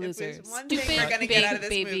 Big baby If loser. there's one Stupid thing we're gonna get out of this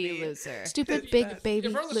baby movie. loser. Stupid big baby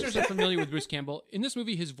If our listeners loser. are familiar with Bruce Campbell, in this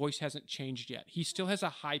movie, his voice hasn't changed yet. He still has a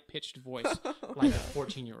high-pitched voice, like a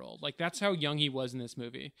 14-year-old. Like, that's how young he was in this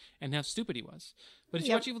movie, and how stupid he was. But if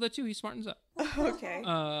you watch Evil Dead 2, he smartens up. Okay.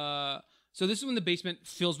 So this is when the basement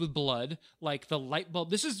fills with blood, like the light bulb.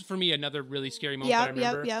 This is, for me, another really scary moment that I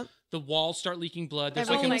remember. Yep. The walls start leaking blood. There's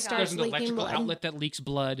Everything like starts an leaking electrical blood. outlet that leaks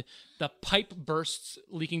blood. The pipe bursts,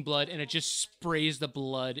 leaking blood, and it just sprays the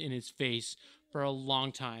blood in his face for a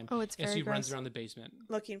long time. Oh, it's as very he runs gross. around the basement.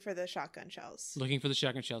 Looking for the shotgun shells. Looking for the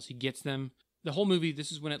shotgun shells. He gets them. The whole movie, this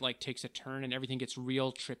is when it like takes a turn and everything gets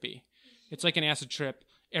real trippy. It's like an acid trip.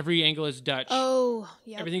 Every angle is Dutch. Oh,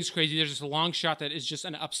 yeah. Everything's crazy. There's this long shot that is just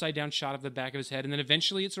an upside down shot of the back of his head, and then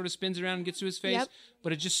eventually it sort of spins around and gets to his face. Yep.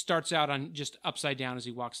 But it just starts out on just upside down as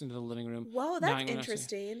he walks into the living room. Whoa, that's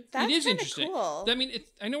interesting. That's it is kinda interesting. cool. I mean,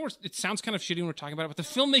 I know it sounds kind of shitty when we're talking about it, but the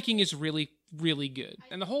filmmaking is really, really good.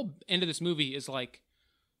 And the whole end of this movie is like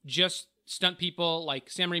just stunt people, like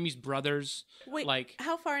Sam Raimi's brothers. Wait, like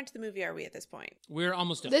how far into the movie are we at this point? we're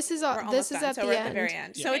almost done. This is We're at almost the done, so we're end. at the very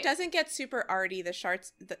end. Yeah. So it doesn't get super arty. The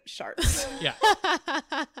sharks. Yeah. But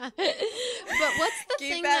what's the Keep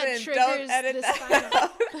thing that that in. triggers Don't edit this that final?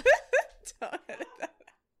 out. Don't edit that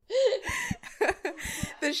out.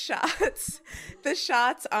 The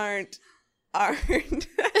shots aren't. I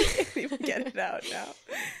can't even get it out now.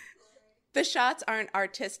 The shots aren't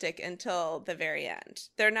artistic until the very end.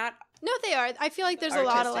 They're not. No, they are. I feel like there's a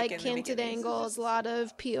lot of Artistic like in the canted beginning. angles, a lot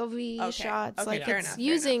of POV shots. Okay, like fair it's enough,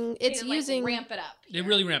 using it's using ramp it up. They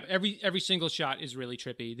really ramp. Every single shot is really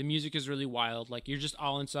trippy. The music is really wild. Like you're just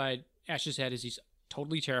all inside Ash's head as he's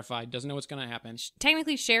totally terrified, doesn't know what's going to happen.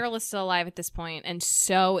 Technically, Cheryl is still alive at this point, and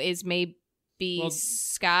so is maybe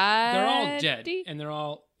Scott. They're all dead, and they're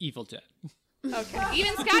all evil dead. Okay.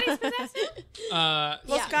 Even Scotty's possessed? Well,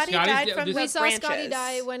 Yeah. Scotty Scotty's died dead. from This- the we saw branches. Scotty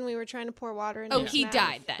die when we were trying to pour water in Oh, his he mouth.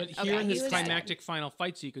 died then. But Okay, here in he this was dead. climactic final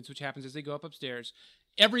fight sequence, which happens as they go up upstairs,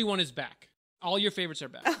 everyone is back. All your favorites are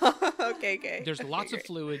back. Okay. There's Okay, lots of great.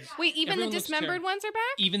 fluids. Wait, even Everyone the looks dismembered terrible. ones are back?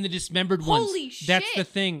 Even the dismembered ones. Holy That's shit. the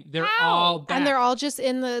thing. They're How? all back. And they're all just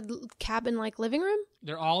in the cabin like living room?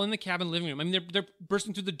 They're all in the cabin living room. I mean, they're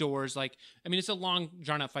bursting through the doors. Like, I mean, it's a long,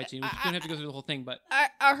 drawn-out fight scene. We don't have to go through the whole thing, but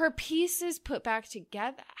Are her pieces put back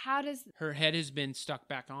together? How does... her head has been stuck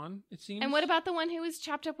back on, it seems. And what about the one who was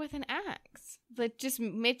chopped up with an axe? Like, just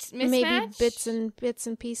mismatched? Maybe bits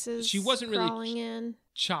and pieces. She wasn't really crawling in.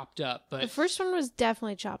 chopped up, but The first one was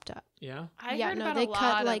definitely chopped up. yeah. I yeah, heard no, about they a lot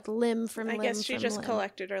cut of... like limb from I limb guess she from just limb.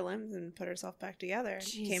 collected her limbs and put herself back together.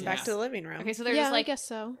 Came back Jesus. to the living room. Okay, so they're Yeah, just like I guess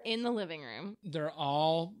so. in the living room. They're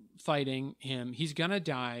all fighting him. He's gonna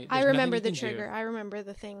die. I There's remember nothing the he can do. trigger. I remember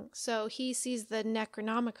the thing. So he sees the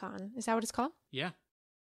Necronomicon. Is that what it's called? Yeah. The Book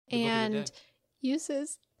of the And Dead.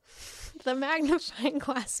 uses the magnifying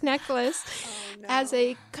glass necklace Oh, no. as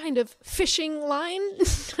a kind of fishing line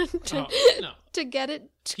to, Oh, no. to get it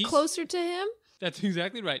He's- closer to him. That's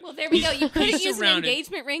exactly right. Well, there we go. You couldn't He's use an surrounded.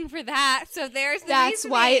 engagement ring for that, so there's the That's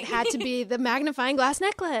why it reasoning. had to be the magnifying glass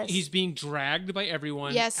necklace. He's being dragged by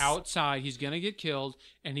everyone Yes. outside. He's gonna get killed,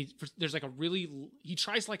 and there's like he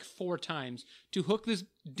tries like 4 times to hook this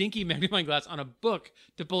dinky magnifying glass on a book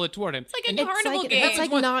to pull it toward him. It's like a carnival game. It's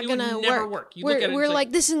like not gonna work. You look at it, We're it's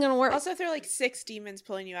like, this isn't gonna work. Also, if there are like 6 demons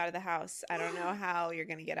pulling you out of the house, I don't know how you're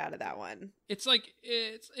gonna get out of that one. It's like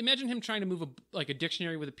imagine him trying to move a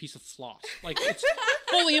dictionary with a piece of floss. Like it's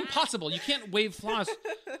fully impossible. You can't wave floss.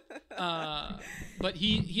 But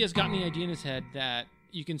he has gotten the idea in his head that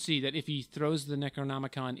you can see that if he throws the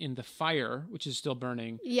Necronomicon in the fire, which is still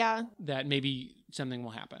burning, that maybe something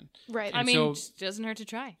will happen. Right. I mean, it doesn't hurt to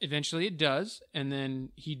try. Eventually it does, and then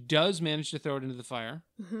he does manage to throw it into the fire,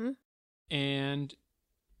 and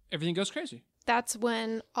everything goes crazy. That's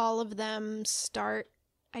when all of them start,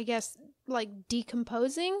 I guess, like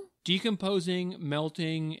decomposing,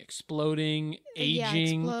 melting, exploding,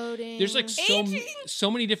 aging. Exploding. There's like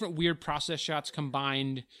so many different weird process shots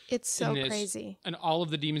combined. It's so crazy. And all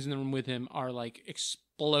of the demons in the room with him are like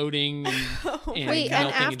exploding and Wait, and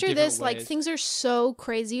after this, ways. like things are so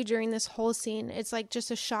crazy during this whole scene. It's like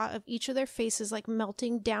just a shot of each of their faces like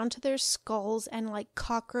melting down to their skulls and like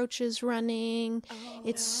cockroaches running.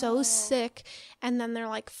 It's so sick. And then they're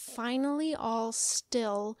like finally all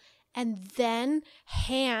still. And then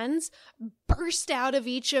hands burst out of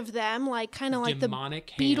each of them, like kind of like the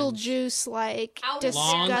Beetlejuice, like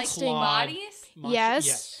disgusting bodies.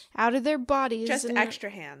 Yes, out of their bodies, just extra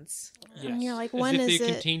hands. Yes. And you're like, as when if is they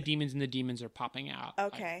it? contain demons, and the demons are popping out.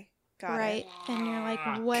 Okay, got right. it. And you're like,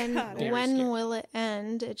 when will it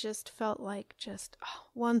end? It just felt like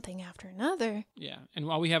one thing after another. Yeah, and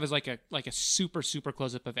all we have is like a super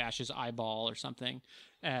close up of Ash's eyeball or something.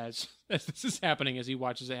 As this is happening, as he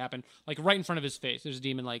watches it happen, like right in front of his face, there's a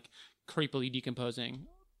demon like creepily decomposing.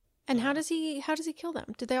 And how does he kill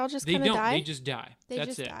them? Did they all just kind of die? They just die.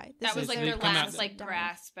 That's it. Die. That was like their last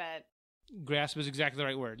grasp at. Grasp is exactly the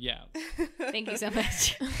right word. Yeah. Thank you so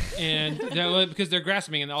much. And because they're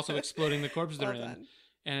grasping and also exploding the corpses they're in,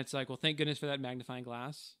 and it's like, well, thank goodness for that magnifying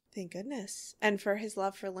glass. Thank goodness. And for his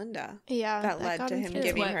love for Linda. Yeah. That led to him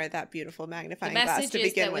giving her that beautiful magnifying glass to begin with. The message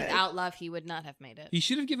is that without love, he would not have made it. He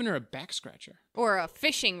should have given her a back scratcher. Or a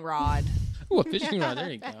fishing rod. Oh, a fishing rod.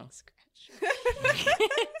 There you go.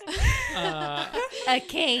 A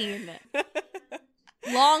cane.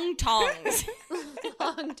 Long tongs.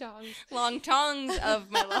 Long tongs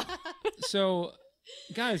of my love. So,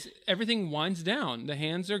 guys, everything winds down. The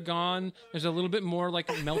hands are gone. There's a little bit more like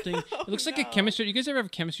melting. It looks like a chemistry. You guys ever have a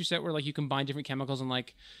chemistry set where like you combine different chemicals and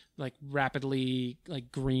like rapidly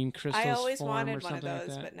like green crystals? I always form wanted or one of something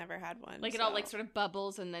those, like but never had one. Like it all like sort of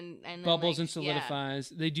bubbles and then bubbles like, and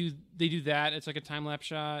solidifies. Yeah. They do that. It's like a time lapse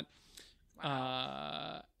shot.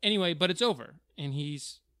 Wow. Anyway, but it's over, and he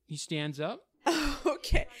stands up.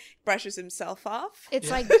 Okay. Brushes himself off. It's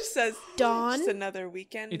like says dawn. Just another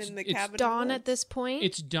weekend in the cabin. It's dawn at this point.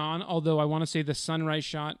 It's dawn, although I want to say the sunrise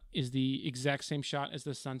shot is the exact same shot as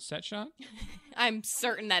the sunset shot. I'm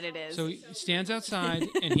certain that it is. So he stands outside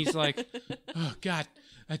and he's like, "Oh God,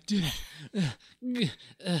 I did it!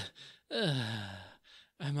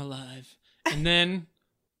 I'm alive." And then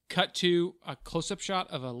cut to a close-up shot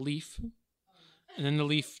of a leaf, and then the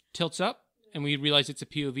leaf tilts up, and we realize it's a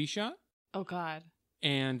POV shot. Oh God.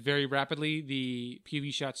 And very rapidly, the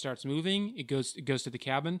POV shot starts moving. It goes to the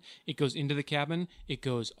cabin. It goes into the cabin. It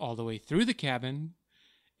goes all the way through the cabin.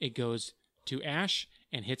 It goes to Ash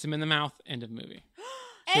and hits him in the mouth. End of movie.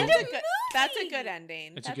 That's a good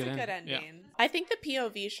ending. That's a good ending. Yeah. I think the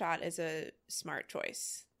POV shot is a smart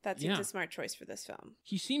choice. That seems a smart choice for this film.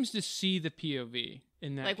 He seems to see the POV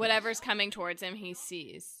in that. Like case. whatever's coming towards him, he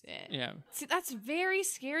sees it. Yeah. See, that's very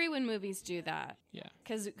scary when movies do that. Yeah.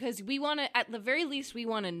 Because we want to, at the very least, we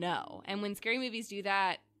want to know. And when scary movies do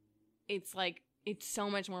that, it's like, it's so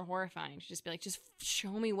much more horrifying to just be like, just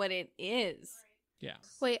show me what it is. Yeah.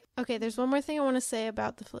 Wait, okay, there's one more thing I want to say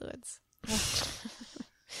about the fluids.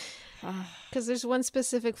 Because there's one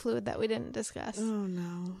specific fluid that we didn't discuss. Oh,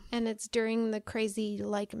 no. And it's during the crazy,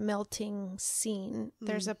 like, melting scene.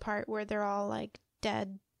 There's a part where they're all, like,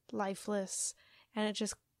 dead, lifeless, and it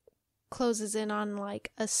just closes in on, like,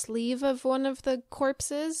 a sleeve of one of the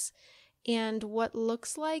corpses, and what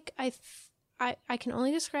looks like, I can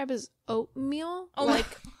only describe as oatmeal,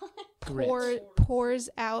 pours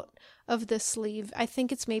out of the sleeve. I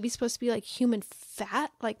think it's maybe supposed to be, like, human fat,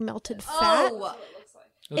 like melted fat. Oh!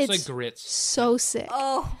 It looks like grits. So sick.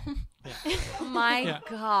 Oh, yeah. My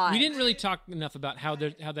God. We didn't really talk enough about how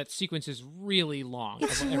that sequence is really long.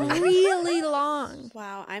 It's really long.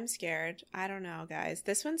 Wow, I'm scared. I don't know, guys.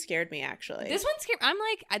 This one scared me, actually. This one scared. I'm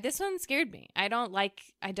like, this one scared me. I don't like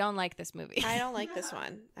this movie. I don't like this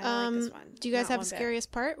one. I don't like this one. Do you guys have a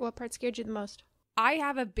scariest part? What part scared you the most? I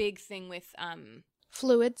have a big thing with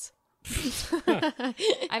fluids.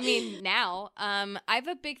 I mean, now, I have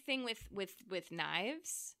a big thing with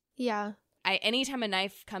knives. Yeah. Anytime a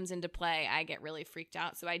knife comes into play, I get really freaked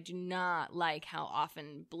out. So I do not like how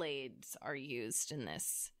often blades are used in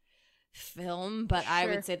this film. But I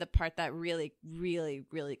would say the part that really, really,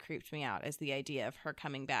 really creeped me out is the idea of her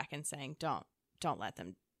coming back and saying, "Don't let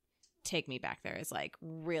them take me back there," is like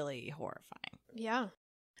really horrifying. Yeah.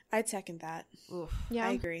 I'd second that. Oof. Yeah.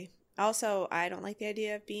 I agree. Also, I don't like the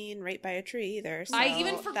idea of being raped by a tree either. So I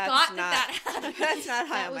even forgot that happened. That's not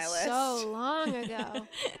high on my list. So long ago.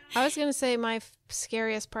 I was gonna say my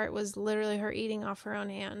scariest part was literally her eating off her own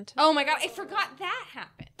hand. Oh my god, I forgot that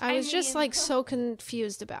happened. I was just like so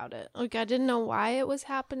confused about it. Like I didn't know why it was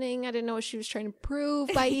happening. I didn't know what she was trying to prove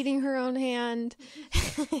by eating her own hand.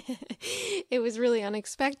 It was really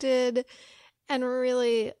unexpected and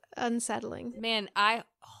really unsettling. Man, I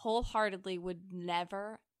wholeheartedly would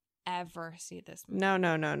never ever see this movie. No.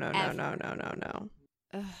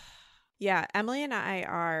 Ugh. Yeah, Emily and I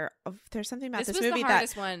are. There's something about this was the movie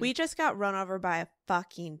hardest that one. we just got run over by a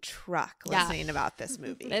fucking truck listening about this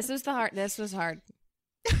movie. This was hard.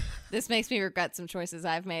 This makes me regret some choices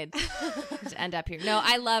I've made to end up here. No,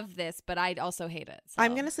 I love this, but I also hate it. So.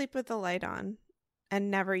 I'm gonna sleep with the light on and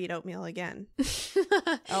never eat oatmeal again.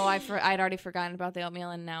 Oh, I'd already forgotten about the oatmeal,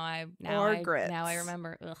 and now grits. Now I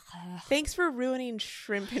remember. Ugh. Thanks for ruining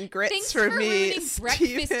shrimp and grits Thanks for ruining me, breakfast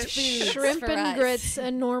Steven. foods Shrimp for and us. grits, a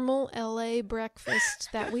normal LA breakfast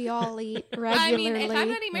that we all eat regularly. I mean, if I'm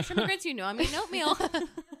not eating my shrimp and grits, you know I'm eating oatmeal.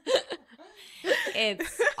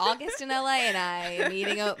 It's August in LA, and I am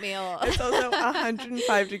eating oatmeal. It's also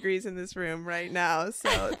 105 degrees in this room right now,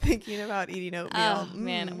 so thinking about eating oatmeal. Oh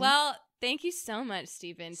man, well. Thank you so much,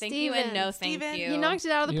 Stephen. Thank you and no thank Steven, you. You knocked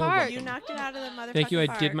it out of the You're park. welcome. You knocked it out of the motherfucking Thank you. I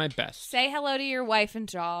park. did my best. Say hello to your wife and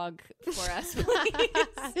dog for us, please.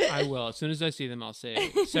 I will. As soon as I see them, I'll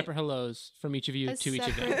say separate hellos from each of you A to each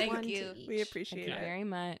of them. separate Thank one you. to each. We appreciate Thank you it. very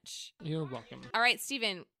much. You're welcome. All right,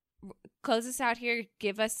 Stephen, close us out here.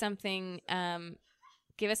 Give us something.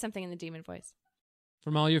 Give us something in the demon voice.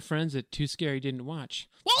 From all your friends that Too Scary didn't watch.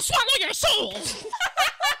 Well, swallow your souls!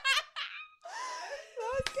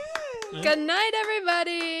 Good night,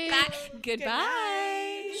 everybody.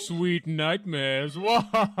 Goodbye. Sweet nightmares.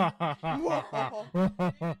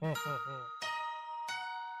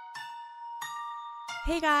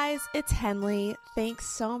 Hey guys, it's Henley. Thanks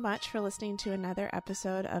so much for listening to another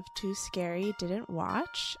episode of Too Scary Didn't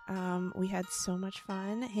Watch. We had so much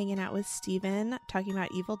fun hanging out with Steven, talking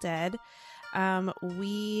about Evil Dead.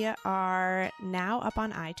 We are now up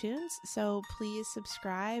on iTunes, so please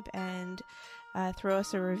subscribe and throw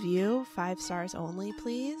us a review. 5 stars only,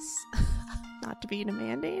 please. Not to be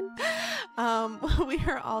demanding. We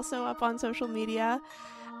are also up on social media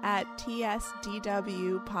at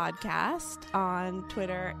TSDW Podcast on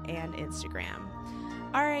Twitter and Instagram.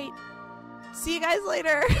 All right. See you guys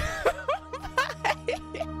later.